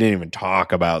princess, but we didn't even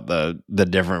talk about the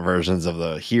different versions of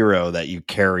the hero that you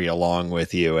carry along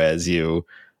with you as you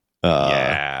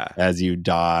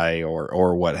die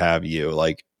or what have you.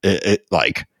 Like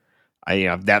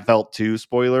that felt too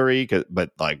spoilery,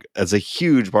 but like it's a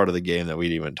huge part of the game that we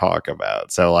didn't even talk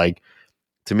about. So like,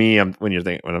 to me, when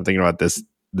I'm thinking about this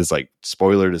like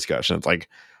spoiler discussion, it's like,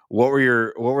 what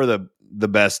were the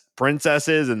best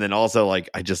princesses, and then also like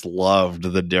I just loved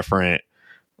the different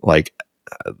like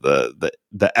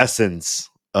the essence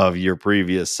of your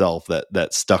previous self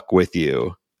that stuck with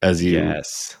you as you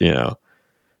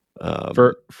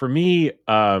for me,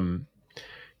 I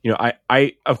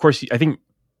of course I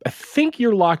think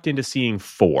you're locked into seeing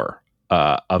 4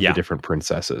 of the different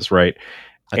princesses, right?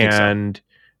 I think so.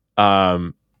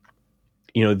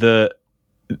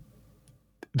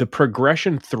 The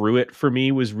progression through it for me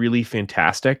was really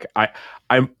fantastic.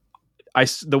 The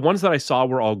ones that I saw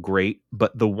were all great,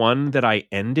 but the one that I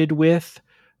ended with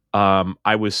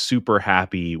I was super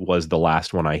happy was the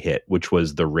last one I hit, which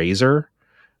was the Razor.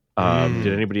 Did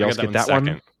anybody else get that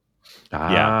one?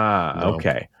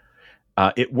 Okay.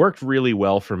 It worked really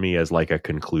well for me as like a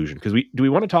conclusion, because do we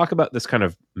want to talk about this kind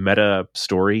of meta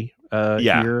story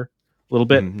here a little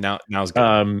bit? Now's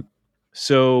good.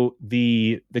 So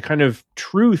the kind of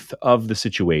truth of the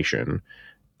situation,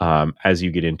 as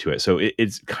you get into it, so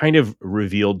it's kind of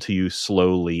revealed to you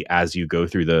slowly as you go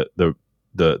through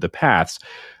the paths.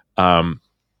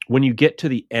 When you get to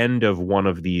the end of one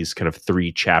of these kind of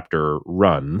 3-chapter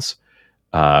runs,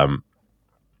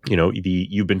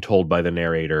 you've been told by the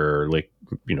narrator, like,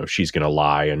 she's going to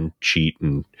lie and cheat,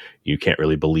 and you can't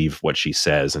really believe what she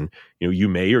says, and you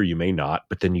may or you may not,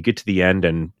 but then you get to the end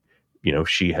and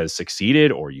she has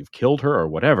succeeded, or you've killed her, or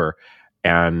whatever,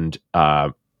 and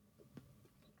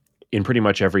in pretty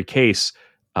much every case,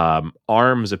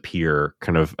 arms appear,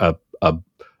 kind of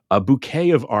a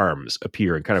bouquet of arms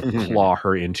appear and kind of claw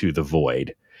her into the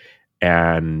void.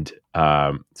 And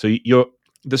so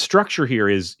the structure here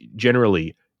is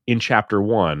generally, in chapter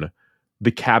 1,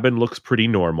 the cabin looks pretty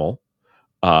normal.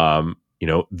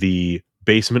 The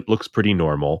basement looks pretty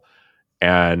normal,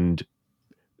 and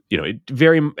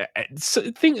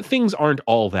things aren't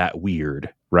all that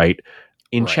weird, right?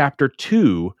 In chapter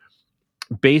 2,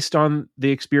 based on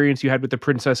the experience you had with the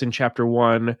princess in chapter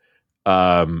 1,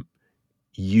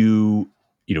 you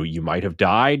might have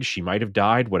died, she might have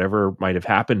died, whatever might have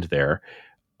happened there.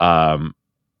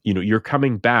 You're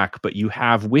coming back, but you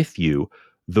have with you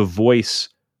the voice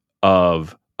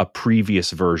of a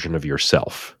previous version of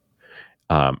yourself.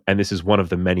 And this is one of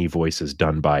the many voices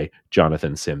done by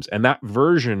Jonathan Sims. And that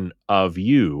version of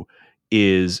you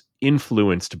is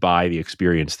influenced by the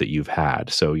experience that you've had.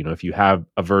 So, if you have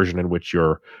a version in which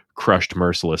you're crushed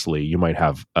mercilessly, you might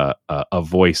have a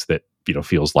voice that,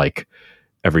 feels like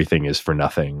everything is for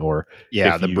nothing. Or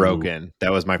broken.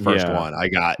 That was my first one. I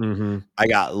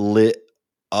got lit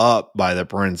up by the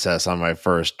princess on my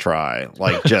first try.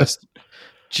 Like just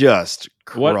crushed.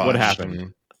 What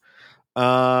happened?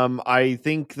 I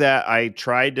think that I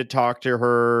tried to talk to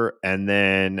her and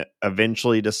then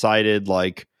eventually decided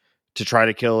to try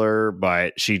to kill her,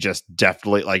 but she just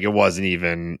definitely, it wasn't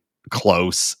even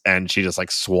close, and she just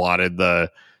swatted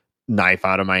the knife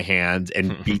out of my hand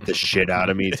and beat the shit out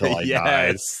of me till I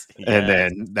died. And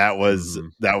then that was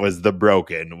the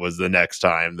broken was the next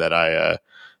time that I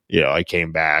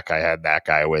came back. I had that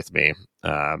guy with me.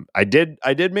 I did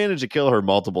manage to kill her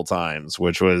multiple times,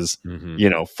 which was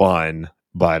fun,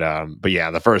 but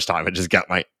yeah, the first time I just got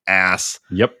my ass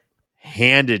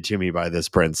handed to me by this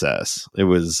princess. It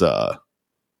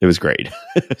was great.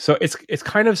 So it's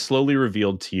kind of slowly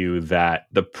revealed to you that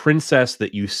the princess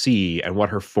that you see and what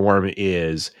her form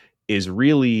is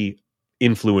really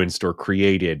influenced or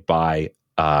created by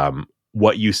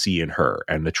what you see in her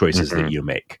and the choices that you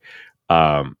make.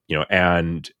 In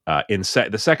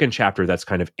the second chapter, that's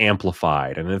kind of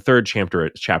amplified, and in the third chapter,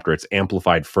 it's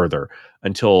amplified further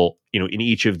until in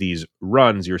each of these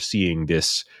runs, you're seeing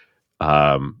this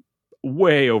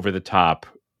way over the top,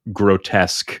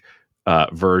 grotesque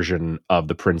version of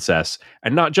the princess,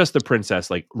 and not just the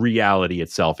princess. Like, reality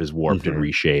itself is warped and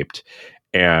reshaped,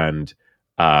 and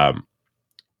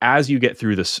as you get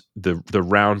through the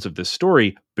rounds of this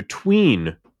story,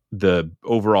 between the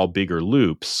overall bigger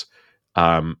loops,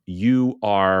 you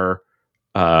are,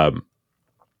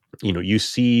 you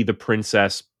see the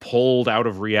princess pulled out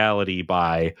of reality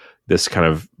by this kind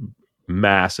of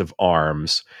mass of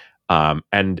arms.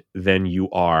 And then you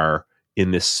are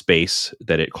in this space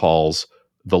that it calls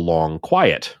the Long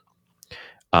Quiet.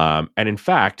 And in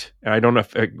fact, and I don't know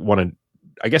if I want to,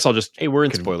 I guess I'll just, we're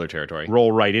in spoiler territory.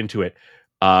 Roll right into it.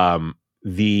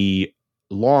 The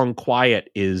Long Quiet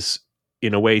is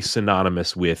in a way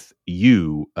synonymous with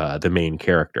you, the main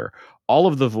character. All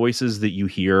of the voices that you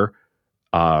hear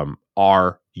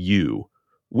are you,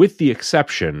 with the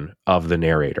exception of the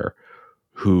narrator,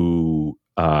 who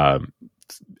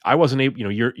I wasn't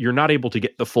able. You're not able to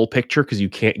get the full picture because you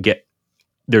can't get.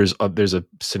 There's a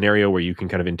scenario where you can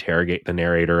kind of interrogate the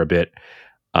narrator a bit,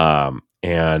 but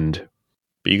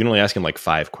you can only ask him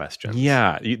 5 questions.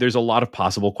 Yeah, there's a lot of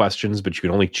possible questions, but you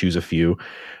can only choose a few.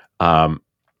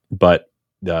 But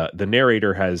the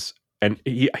narrator has, and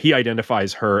he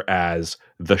identifies her as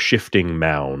the shifting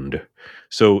mound.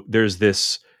 So there's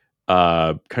this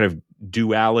kind of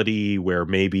duality where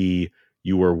maybe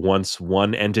you were once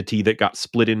one entity that got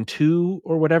split in two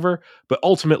or whatever, but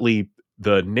ultimately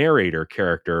the narrator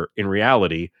character in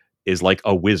reality is like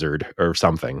a wizard or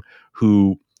something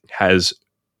who has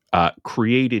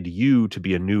created you to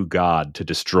be a new god to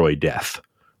destroy death,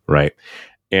 right?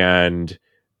 And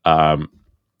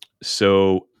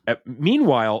so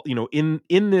Meanwhile, in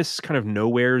this kind of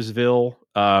Nowheresville,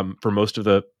 for most of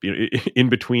the in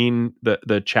between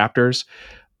the chapters,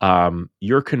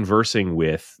 you're conversing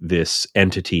with this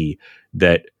entity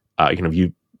that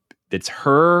it's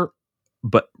her,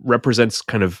 but represents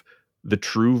kind of the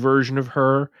true version of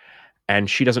her, and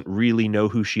she doesn't really know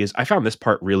who she is. I found this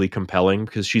part really compelling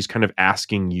because she's kind of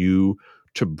asking you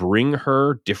to bring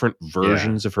her different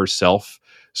versions of herself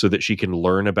so that she can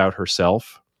learn about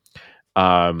herself.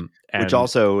 Which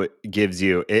also gives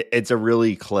you it's a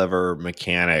really clever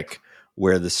mechanic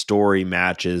where the story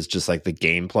matches just like the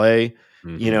gameplay.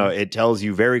 Mm-hmm. It tells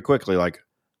you very quickly, like,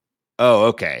 oh,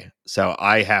 okay, so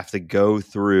I have to go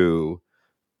through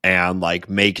and like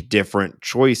make different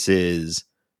choices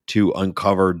to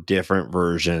uncover different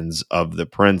versions of the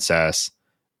princess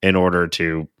in order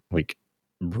to like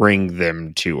bring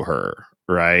them to her,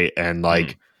 right? And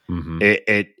like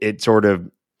it sort of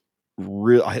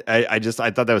real. I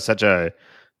thought that was such a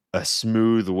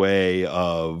smooth way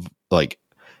of like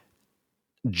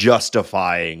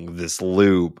justifying this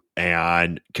loop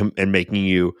and making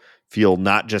you feel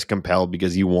not just compelled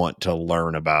because you want to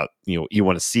learn about, you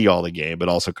want to see all the game, but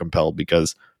also compelled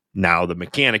because now the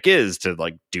mechanic is to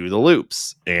like do the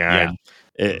loops. And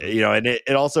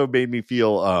it also made me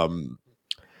feel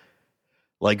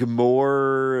like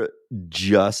more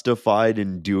justified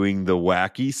in doing the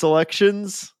wacky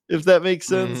selections, if that makes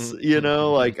sense.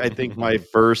 Like I think my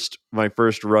first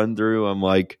run through, I'm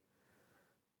like,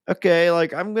 okay,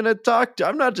 like I'm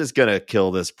not just gonna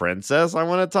kill this princess. I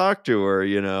want to talk to her,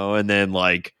 and then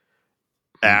like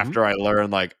after I learn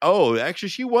like, oh, actually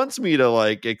she wants me to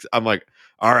like, I'm like,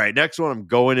 all right, next one, I'm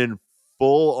going in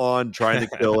full on trying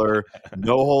to kill her,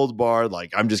 no holds barred.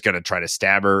 Like I'm just gonna try to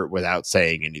stab her without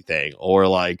saying anything, or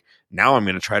like now I'm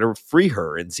gonna try to free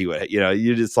her and see what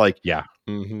you just like.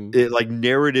 It like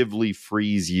narratively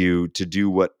frees you to do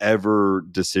whatever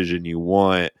decision you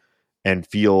want and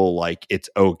feel like it's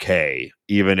okay,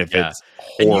 even if it's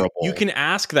horrible. And you can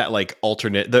ask that like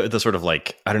alternate, the sort of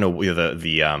like, I don't know,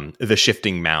 the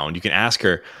shifting mound. You can ask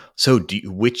her, so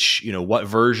what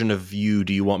version of you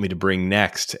do you want me to bring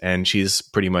next? And she's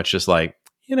pretty much just like,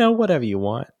 whatever you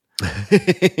want.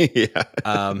 And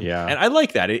I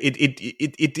like that.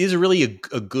 It is really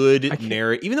a good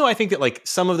narrative, even though I think that like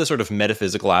some of the sort of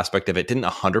metaphysical aspect of it didn't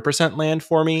 100% land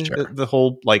for me. Sure. The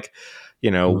whole like,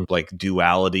 like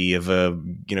duality of a,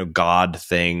 God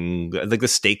thing. Like the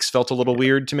stakes felt a little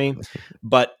weird to me,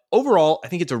 but overall, I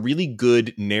think it's a really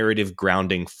good narrative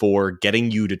grounding for getting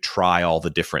you to try all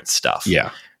the different stuff. Yeah.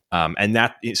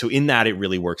 So in that, it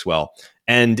really works well.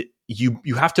 And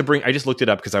you have to bring, I just looked it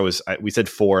up because we said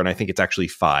 4 and I think it's actually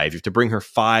 5. You have to bring her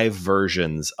 5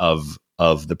 versions of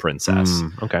the princess.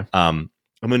 Okay.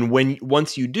 And then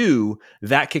once you do,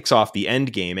 that kicks off the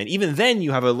end game. And even then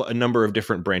you have a number of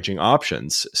different branching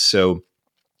options. So,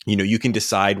 you can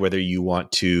decide whether you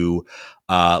want to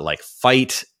like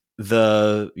fight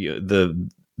have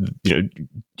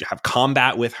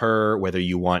combat with her, whether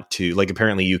you want to like,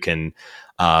 apparently you can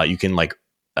like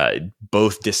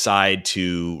both decide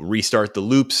to restart the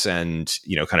loops and,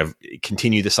 kind of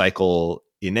continue the cycle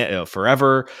in it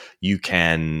forever. You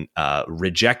can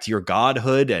reject your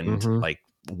godhood and like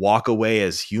walk away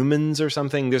as humans or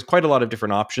something. There's quite a lot of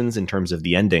different options in terms of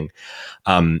the ending.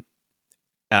 And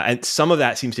some of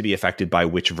that seems to be affected by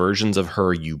which versions of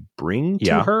her you bring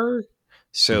to her.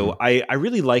 So I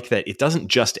really like that it doesn't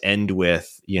just end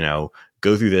with,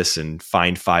 go through this and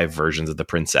find 5 versions of the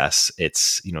princess.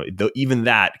 It's, even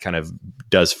that kind of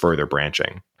does further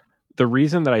branching. The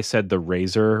reason that I said the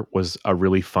razor was a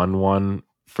really fun one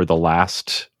for the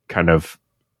last kind of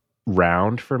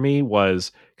round for me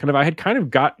was kind of, I had kind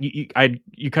of got, you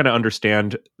kind of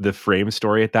understand the frame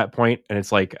story at that point. And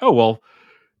it's like, oh, well,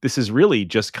 this is really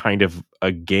just kind of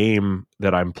a game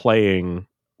that I'm playing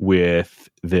with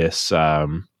this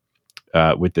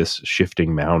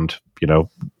shifting mound,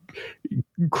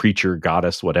 creature,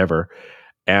 goddess, whatever.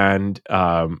 And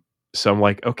so I'm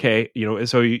like, okay,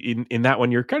 so in that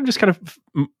one, you're kind of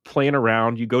playing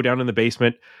around. You go down in the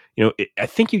basement. I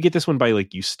think you get this one by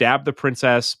like you stab the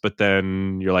princess, but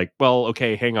then you're like, well,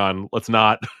 okay, hang on, let's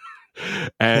not.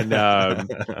 And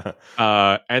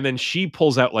then she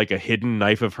pulls out like a hidden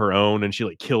knife of her own, and she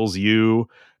like kills you.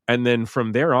 And then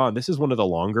from there on, this is one of the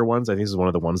longer ones. I think this is one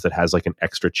of the ones that has like an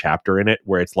extra chapter in it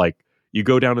where it's like you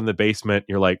go down in the basement.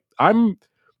 You're like, I'm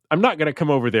not going to come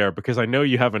over there because I know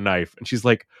you have a knife. And she's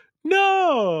like,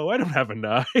 no, I don't have a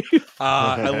knife.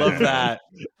 I love that.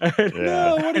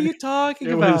 No, what are you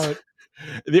talking about?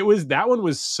 That one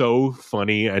was so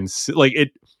funny and like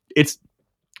it's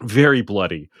very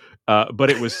bloody, but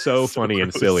it was so funny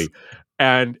and silly.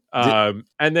 And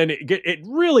then it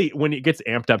really, when it gets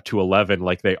amped up to 11,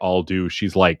 like they all do,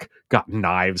 she's like got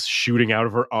knives shooting out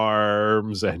of her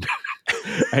arms, and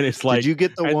and it's like, did you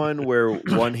get the one where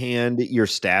one hand you're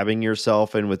stabbing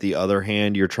yourself and with the other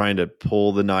hand you're trying to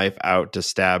pull the knife out to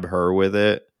stab her with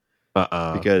it?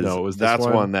 Because no, it was that's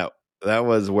one that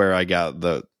was where I got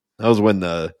it's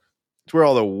where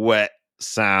all the wet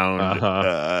sound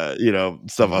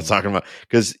stuff I was talking about,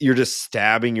 because you're just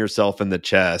stabbing yourself in the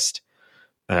chest,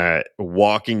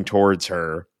 walking towards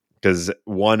her, because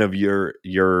one of the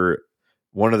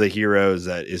heroes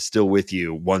that is still with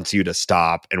you wants you to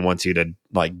stop and wants you to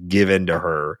like give in to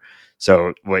her.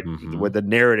 So what the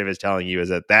narrative is telling you is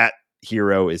that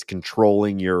hero is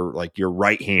controlling your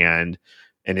right hand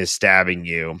and is stabbing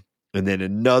you, and then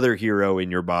another hero in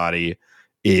your body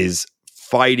is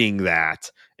fighting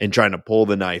that and trying to pull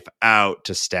the knife out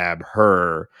to stab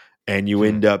her, and you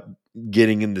end up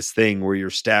getting in this thing where you're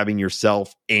stabbing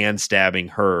yourself and stabbing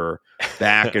her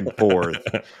back and forth,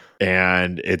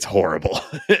 and it's horrible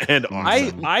and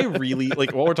awesome. I really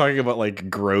like, while we're talking about like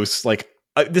gross, like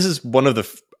this is one of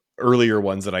the earlier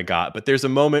ones that I got, but there's a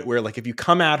moment where like if you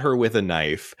come at her with a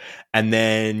knife and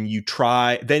then you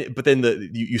try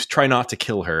you try not to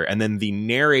kill her, and then the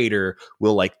narrator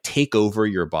will like take over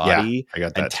your body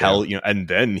and tell you know, and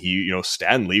then he,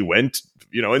 Stanley went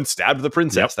and stabbed the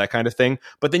princess, that kind of thing.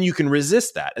 But then you can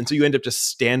resist that, and so you end up just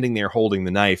standing there holding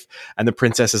the knife, and the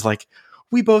princess is like,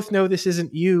 we both know this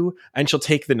isn't you, and she'll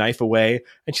take the knife away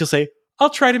and she'll say, I'll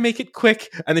try to make it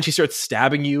quick. And then she starts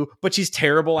stabbing you, but she's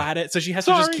terrible at it. So she has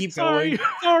to just keep going.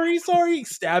 Sorry,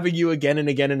 stabbing you again and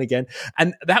again and again.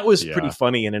 And that was pretty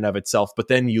funny in and of itself. But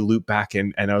then you loop back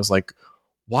and I was like,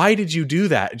 why did you do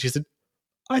that? And she said,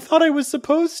 I thought I was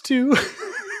supposed to.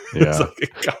 Yeah. It's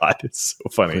like, God, it's so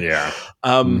funny. Yeah.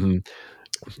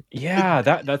 Yeah,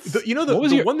 that's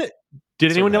the one that.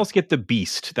 Did anyone else get the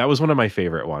Beast? That was one of my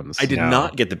favorite ones. I did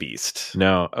not get the Beast.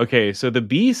 No. Okay, so the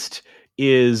Beast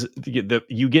is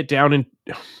you get down in.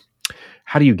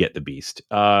 How do you get the Beast?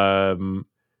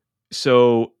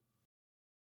 So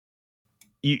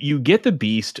you get the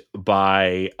Beast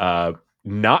by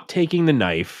not taking the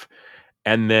knife,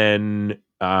 and then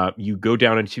you go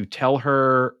down and to tell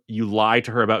her, you lie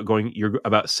to her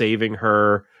about saving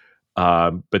her.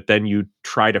 But then you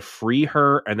try to free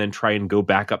her and then try and go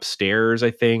back upstairs, I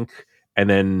think. And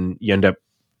then you end up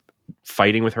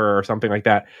fighting with her or something like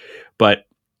that. But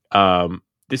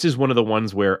this is one of the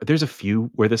ones where there's a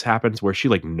few where this happens, where she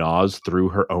like gnaws through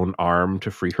her own arm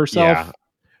to free herself. Yeah,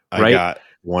 I got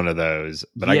one of those,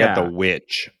 but I got the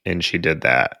witch and she did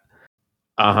that.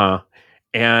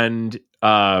 And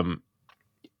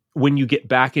when you get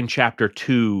back in chapter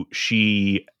 2,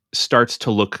 she starts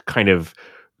to look kind of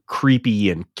creepy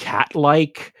and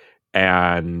cat-like,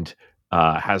 and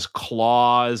has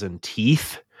claws and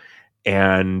teeth,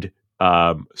 and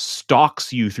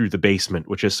stalks you through the basement,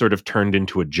 which has sort of turned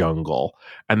into a jungle.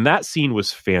 And that scene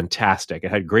was fantastic.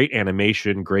 It had great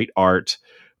animation, great art.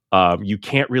 You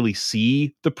can't really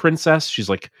see the princess. She's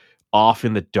like off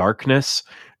in the darkness.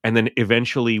 And then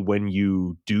eventually when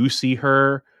you do see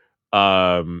her,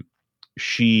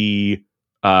 she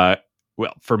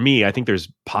well, for me, I think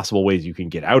there's possible ways you can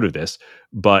get out of this,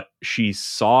 but she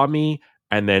saw me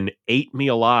and then ate me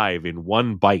alive in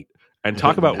one bite. And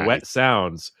talk about wet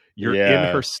sounds. You're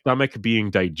in her stomach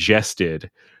being digested,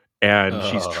 and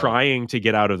she's trying to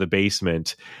get out of the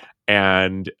basement.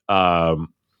 And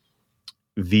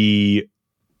the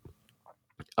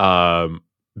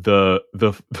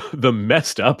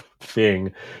messed up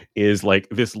thing is like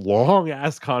this long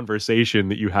ass conversation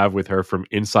that you have with her from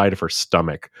inside of her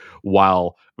stomach.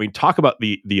 While talk about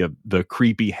the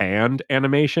creepy hand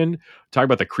animation. Talk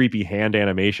about the creepy hand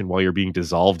animation while you're being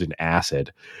dissolved in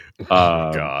acid. Oh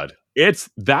my God.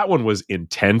 That one was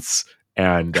intense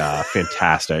and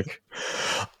fantastic.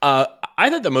 I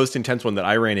thought the most intense one that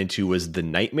I ran into was the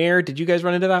Nightmare. Did you guys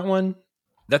run into that one?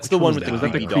 That's the one with the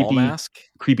creepy doll mask.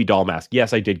 Creepy doll mask.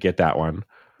 Yes, I did get that one.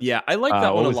 Yeah, I like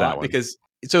that one a lot because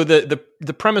so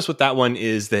the premise with that one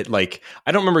is that like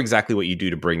I don't remember exactly what you do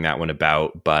to bring that one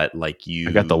about, but like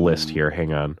I got the list here.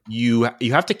 Hang on. You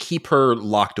have to keep her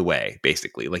locked away,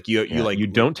 basically. Like you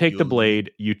don't take the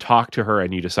blade. You talk to her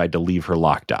and you decide to leave her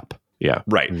locked up. Yeah.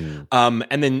 Right.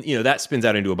 And then, that spins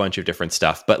out into a bunch of different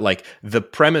stuff. But like the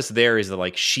premise there is that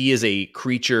like she is a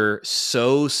creature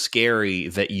so scary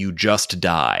that you just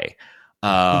die.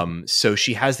 So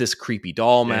she has this creepy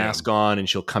doll mask on and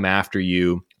she'll come after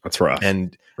you. That's rough.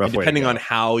 And depending on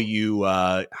how you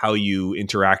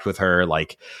interact with her,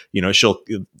 like, she'll,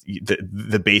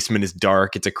 the basement is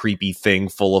dark. It's a creepy thing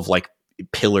full of like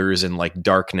pillars and like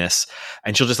darkness,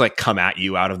 and she'll just like come at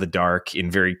you out of the dark in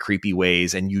very creepy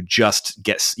ways, and you just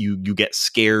get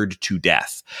scared to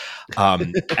death.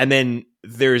 And then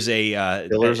there's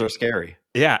pillars are scary.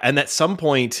 Yeah, and at some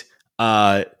point,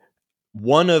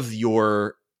 one of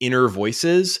your inner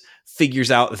voices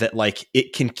figures out that like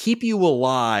it can keep you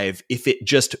alive if it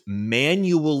just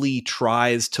manually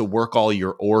tries to work all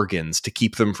your organs to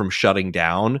keep them from shutting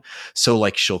down. So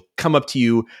like she'll come up to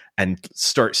you and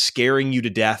start scaring you to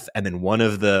death, and then one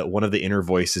of the inner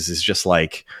voices is just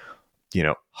like,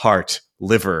 heart,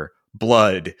 liver,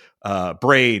 blood,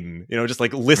 brain, just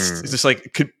like lists, just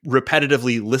like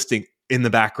repetitively listing in the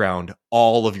background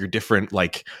all of your different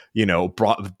like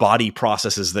body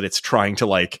processes that it's trying to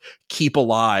like keep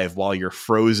alive while you're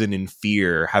frozen in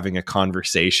fear having a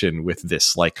conversation with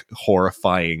this like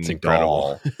horrifying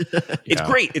doll. It's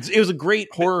great. It was a great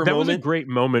horror moment. That was a great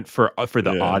moment for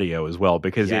the audio as well,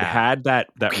 because it had that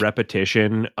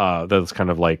repetition that's kind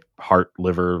of like heart,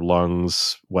 liver,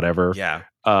 lungs, whatever.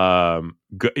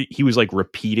 He was like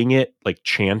repeating it, like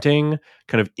chanting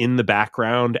kind of in the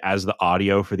background as the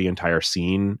audio for the entire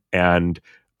scene. And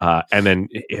then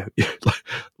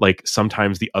like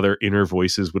sometimes the other inner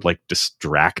voices would like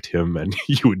distract him and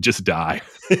you would just die.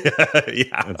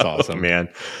 That's awesome, man.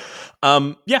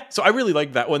 So I really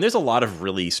like that one. There's a lot of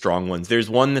really strong ones. There's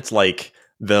one that's like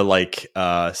the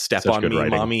step Such on me,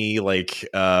 writing. mommy, like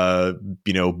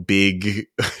big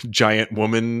giant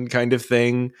woman kind of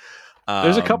thing.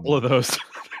 There's a couple of those.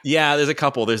 Yeah, there's a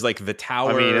couple. There's like the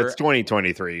tower. I mean, it's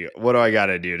 2023. What do I got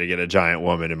to do to get a giant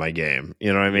woman in my game?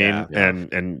 You know what I mean? Yeah.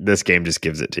 And this game just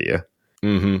gives it to you.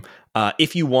 Mm-hmm.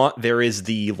 If you want, there is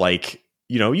the like,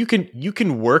 you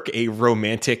can work a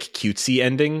romantic cutesy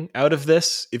ending out of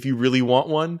this if you really want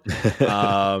one.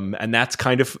 And that's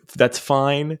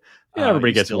fine. Yeah,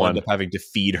 everybody gets still one. End up having to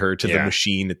feed her to the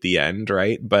machine at the end,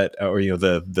 right? But or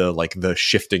the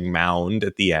shifting mound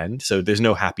at the end. So there's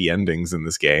no happy endings in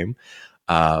this game.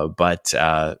 But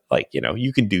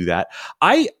you can do that.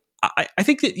 I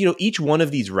think that each one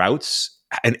of these routes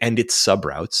and its sub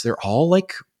routes, they're all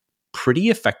like pretty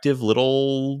effective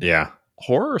little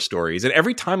horror stories. And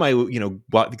every time I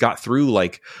got through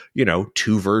like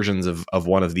 2 versions of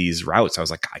one of these routes, I was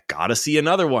like, I gotta see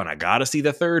another one. I gotta see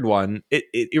the third one.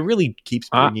 It really keeps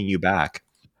bringing you back.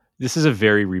 This is a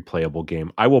very replayable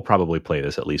game. I will probably play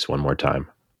this at least one more time.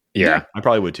 Yeah, I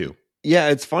probably would too. Yeah,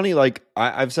 it's funny. Like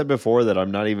I've said before that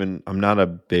I'm not a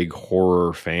big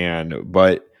horror fan,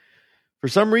 but for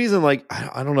some reason, like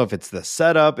I don't know if it's the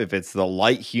setup, if it's the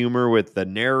light humor with the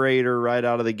narrator right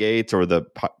out of the gates, or the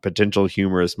potential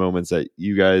humorous moments that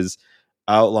you guys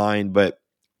outlined, but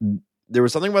there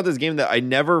was something about this game that I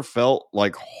never felt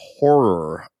like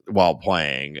horror while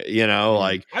playing.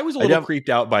 Like I was a little creeped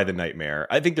out by the nightmare.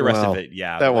 I think the rest of it,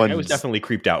 that one I was definitely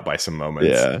creeped out by some moments.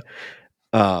 Yeah.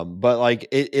 But like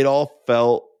it all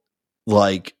felt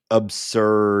like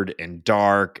absurd and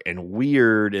dark and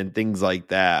weird and things like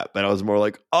that. But I was more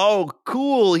like, oh,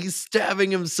 cool, he's stabbing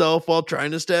himself while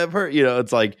trying to stab her.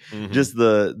 It's like just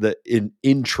the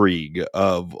intrigue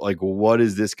of like, what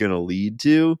is this going to lead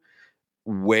to?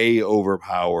 Way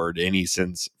overpowered any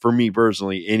sense, for me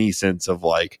personally, any sense of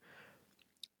like,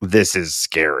 this is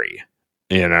scary,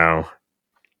 Yeah.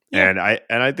 And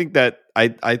I think that I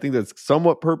think that's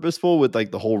somewhat purposeful with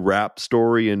like the whole rap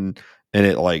story and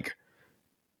it like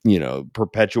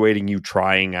perpetuating you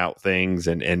trying out things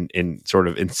and sort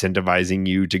of incentivizing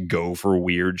you to go for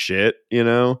weird shit,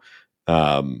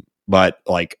 but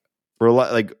like for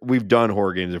like we've done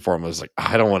horror games before, I was like,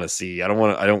 I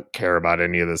don't care about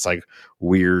any of this like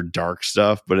weird dark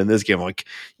stuff, but in this game I'm like,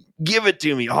 give it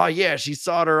to me. Oh yeah, she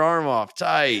sawed her arm off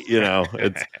tight.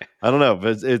 It's I don't know,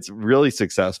 but it's really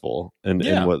successful in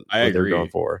what they're going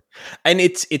for. And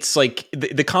it's like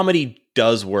the comedy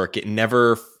does work. It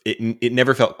never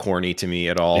felt corny to me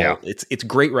at all. Yeah. It's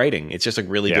great writing. It's just like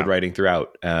really good writing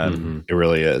throughout. It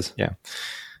really is. Yeah.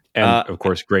 And of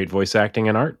course, great voice acting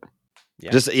and art.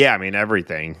 Yeah. I mean,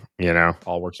 everything,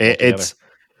 all works well together.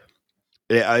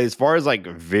 As far as like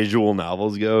visual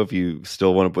novels go, if you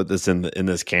still want to put this in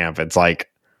this camp, it's like,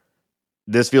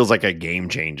 this feels like a game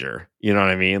changer. You know what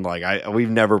I mean? Like we've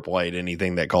never played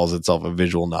anything that calls itself a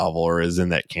visual novel or is in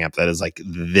that camp that is like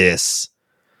this,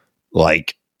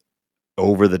 like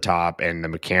over the top, and the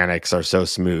mechanics are so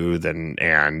smooth and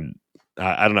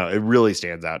I don't know. It really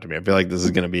stands out to me. I feel like this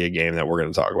is going to be a game that we're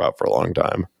going to talk about for a long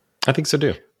time. I think so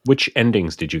too. Which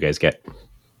endings did you guys get?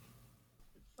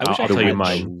 I wish I tell had you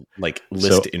mine. Like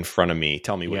list in front of me.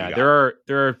 Tell me what you got.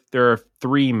 There are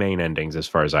 3 main endings as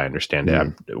far as I understand it.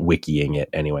 I'm wikiing it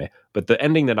anyway. But the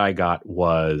ending that I got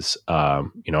was, I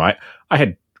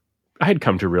had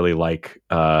come to really like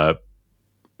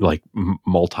like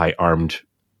multi-armed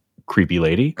creepy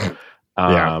lady.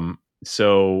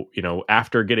 So, you know,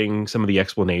 after getting some of the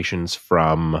explanations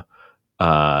from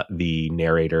the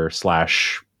narrator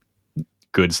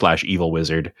 / good / evil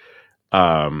wizard,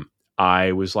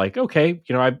 I was like, okay,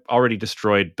 you know, I've already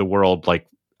destroyed the world like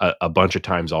a bunch of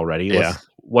times already.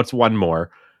 What's one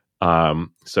more?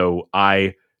 So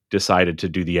I decided to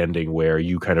do the ending where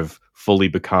you kind of fully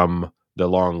become the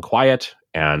long quiet,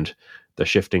 and the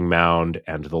shifting mound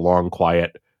and the long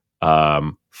quiet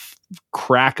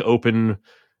crack open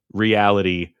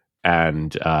reality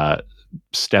and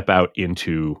step out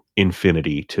into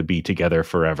infinity to be together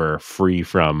forever, free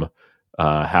from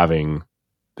having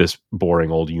this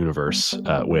boring old universe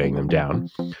weighing them down.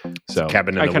 So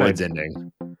Cabin in the Woods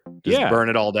ending. Just burn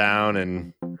it all down,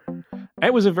 and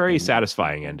it was a very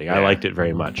satisfying ending. I liked it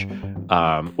very much.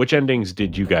 Which endings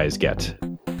did you guys get?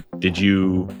 Did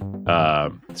you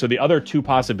so the other two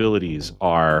possibilities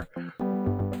are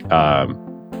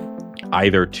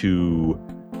either to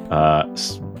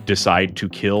decide to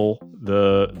kill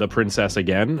the princess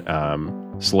again,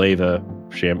 slay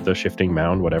the shifting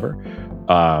mound, whatever,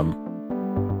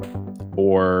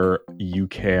 or you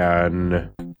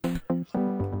can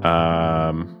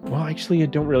well, actually, I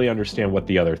don't really understand what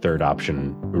the other third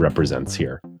option represents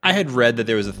here. I had read that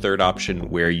there was a third option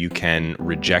where you can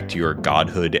reject your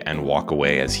godhood and walk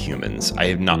away as humans. I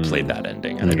have not played that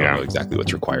ending, and I don't know exactly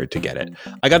what's required to get it.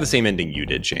 I got the same ending you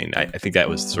did, Shane. I think that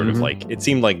was sort of like, it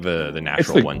seemed like the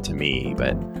natural one to me,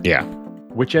 but yeah.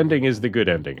 Which ending is the good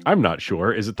ending? I'm not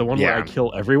sure. Is it the one where I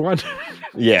kill everyone?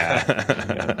 Yeah.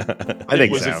 I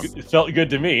think so. It felt good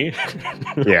to me.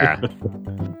 Yeah.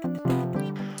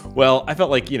 Well, I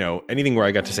felt like, you know, anything where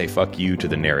I got to say "fuck you" to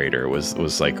the narrator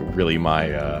was like really my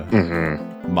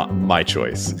my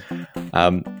choice.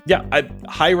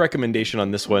 High recommendation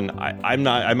on this one. I'm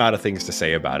out of things to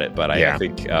say about it, but I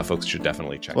think folks should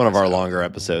definitely check. One of our longer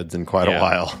episodes in quite a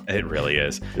while. It really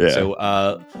is. Yeah.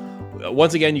 So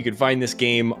once again, you can find this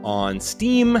game on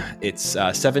Steam. It's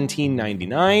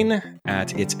 $17.99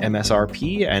 at its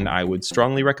MSRP, and I would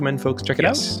strongly recommend folks check it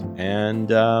out. And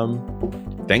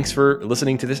thanks for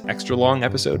listening to this extra long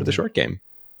episode of The Short Game.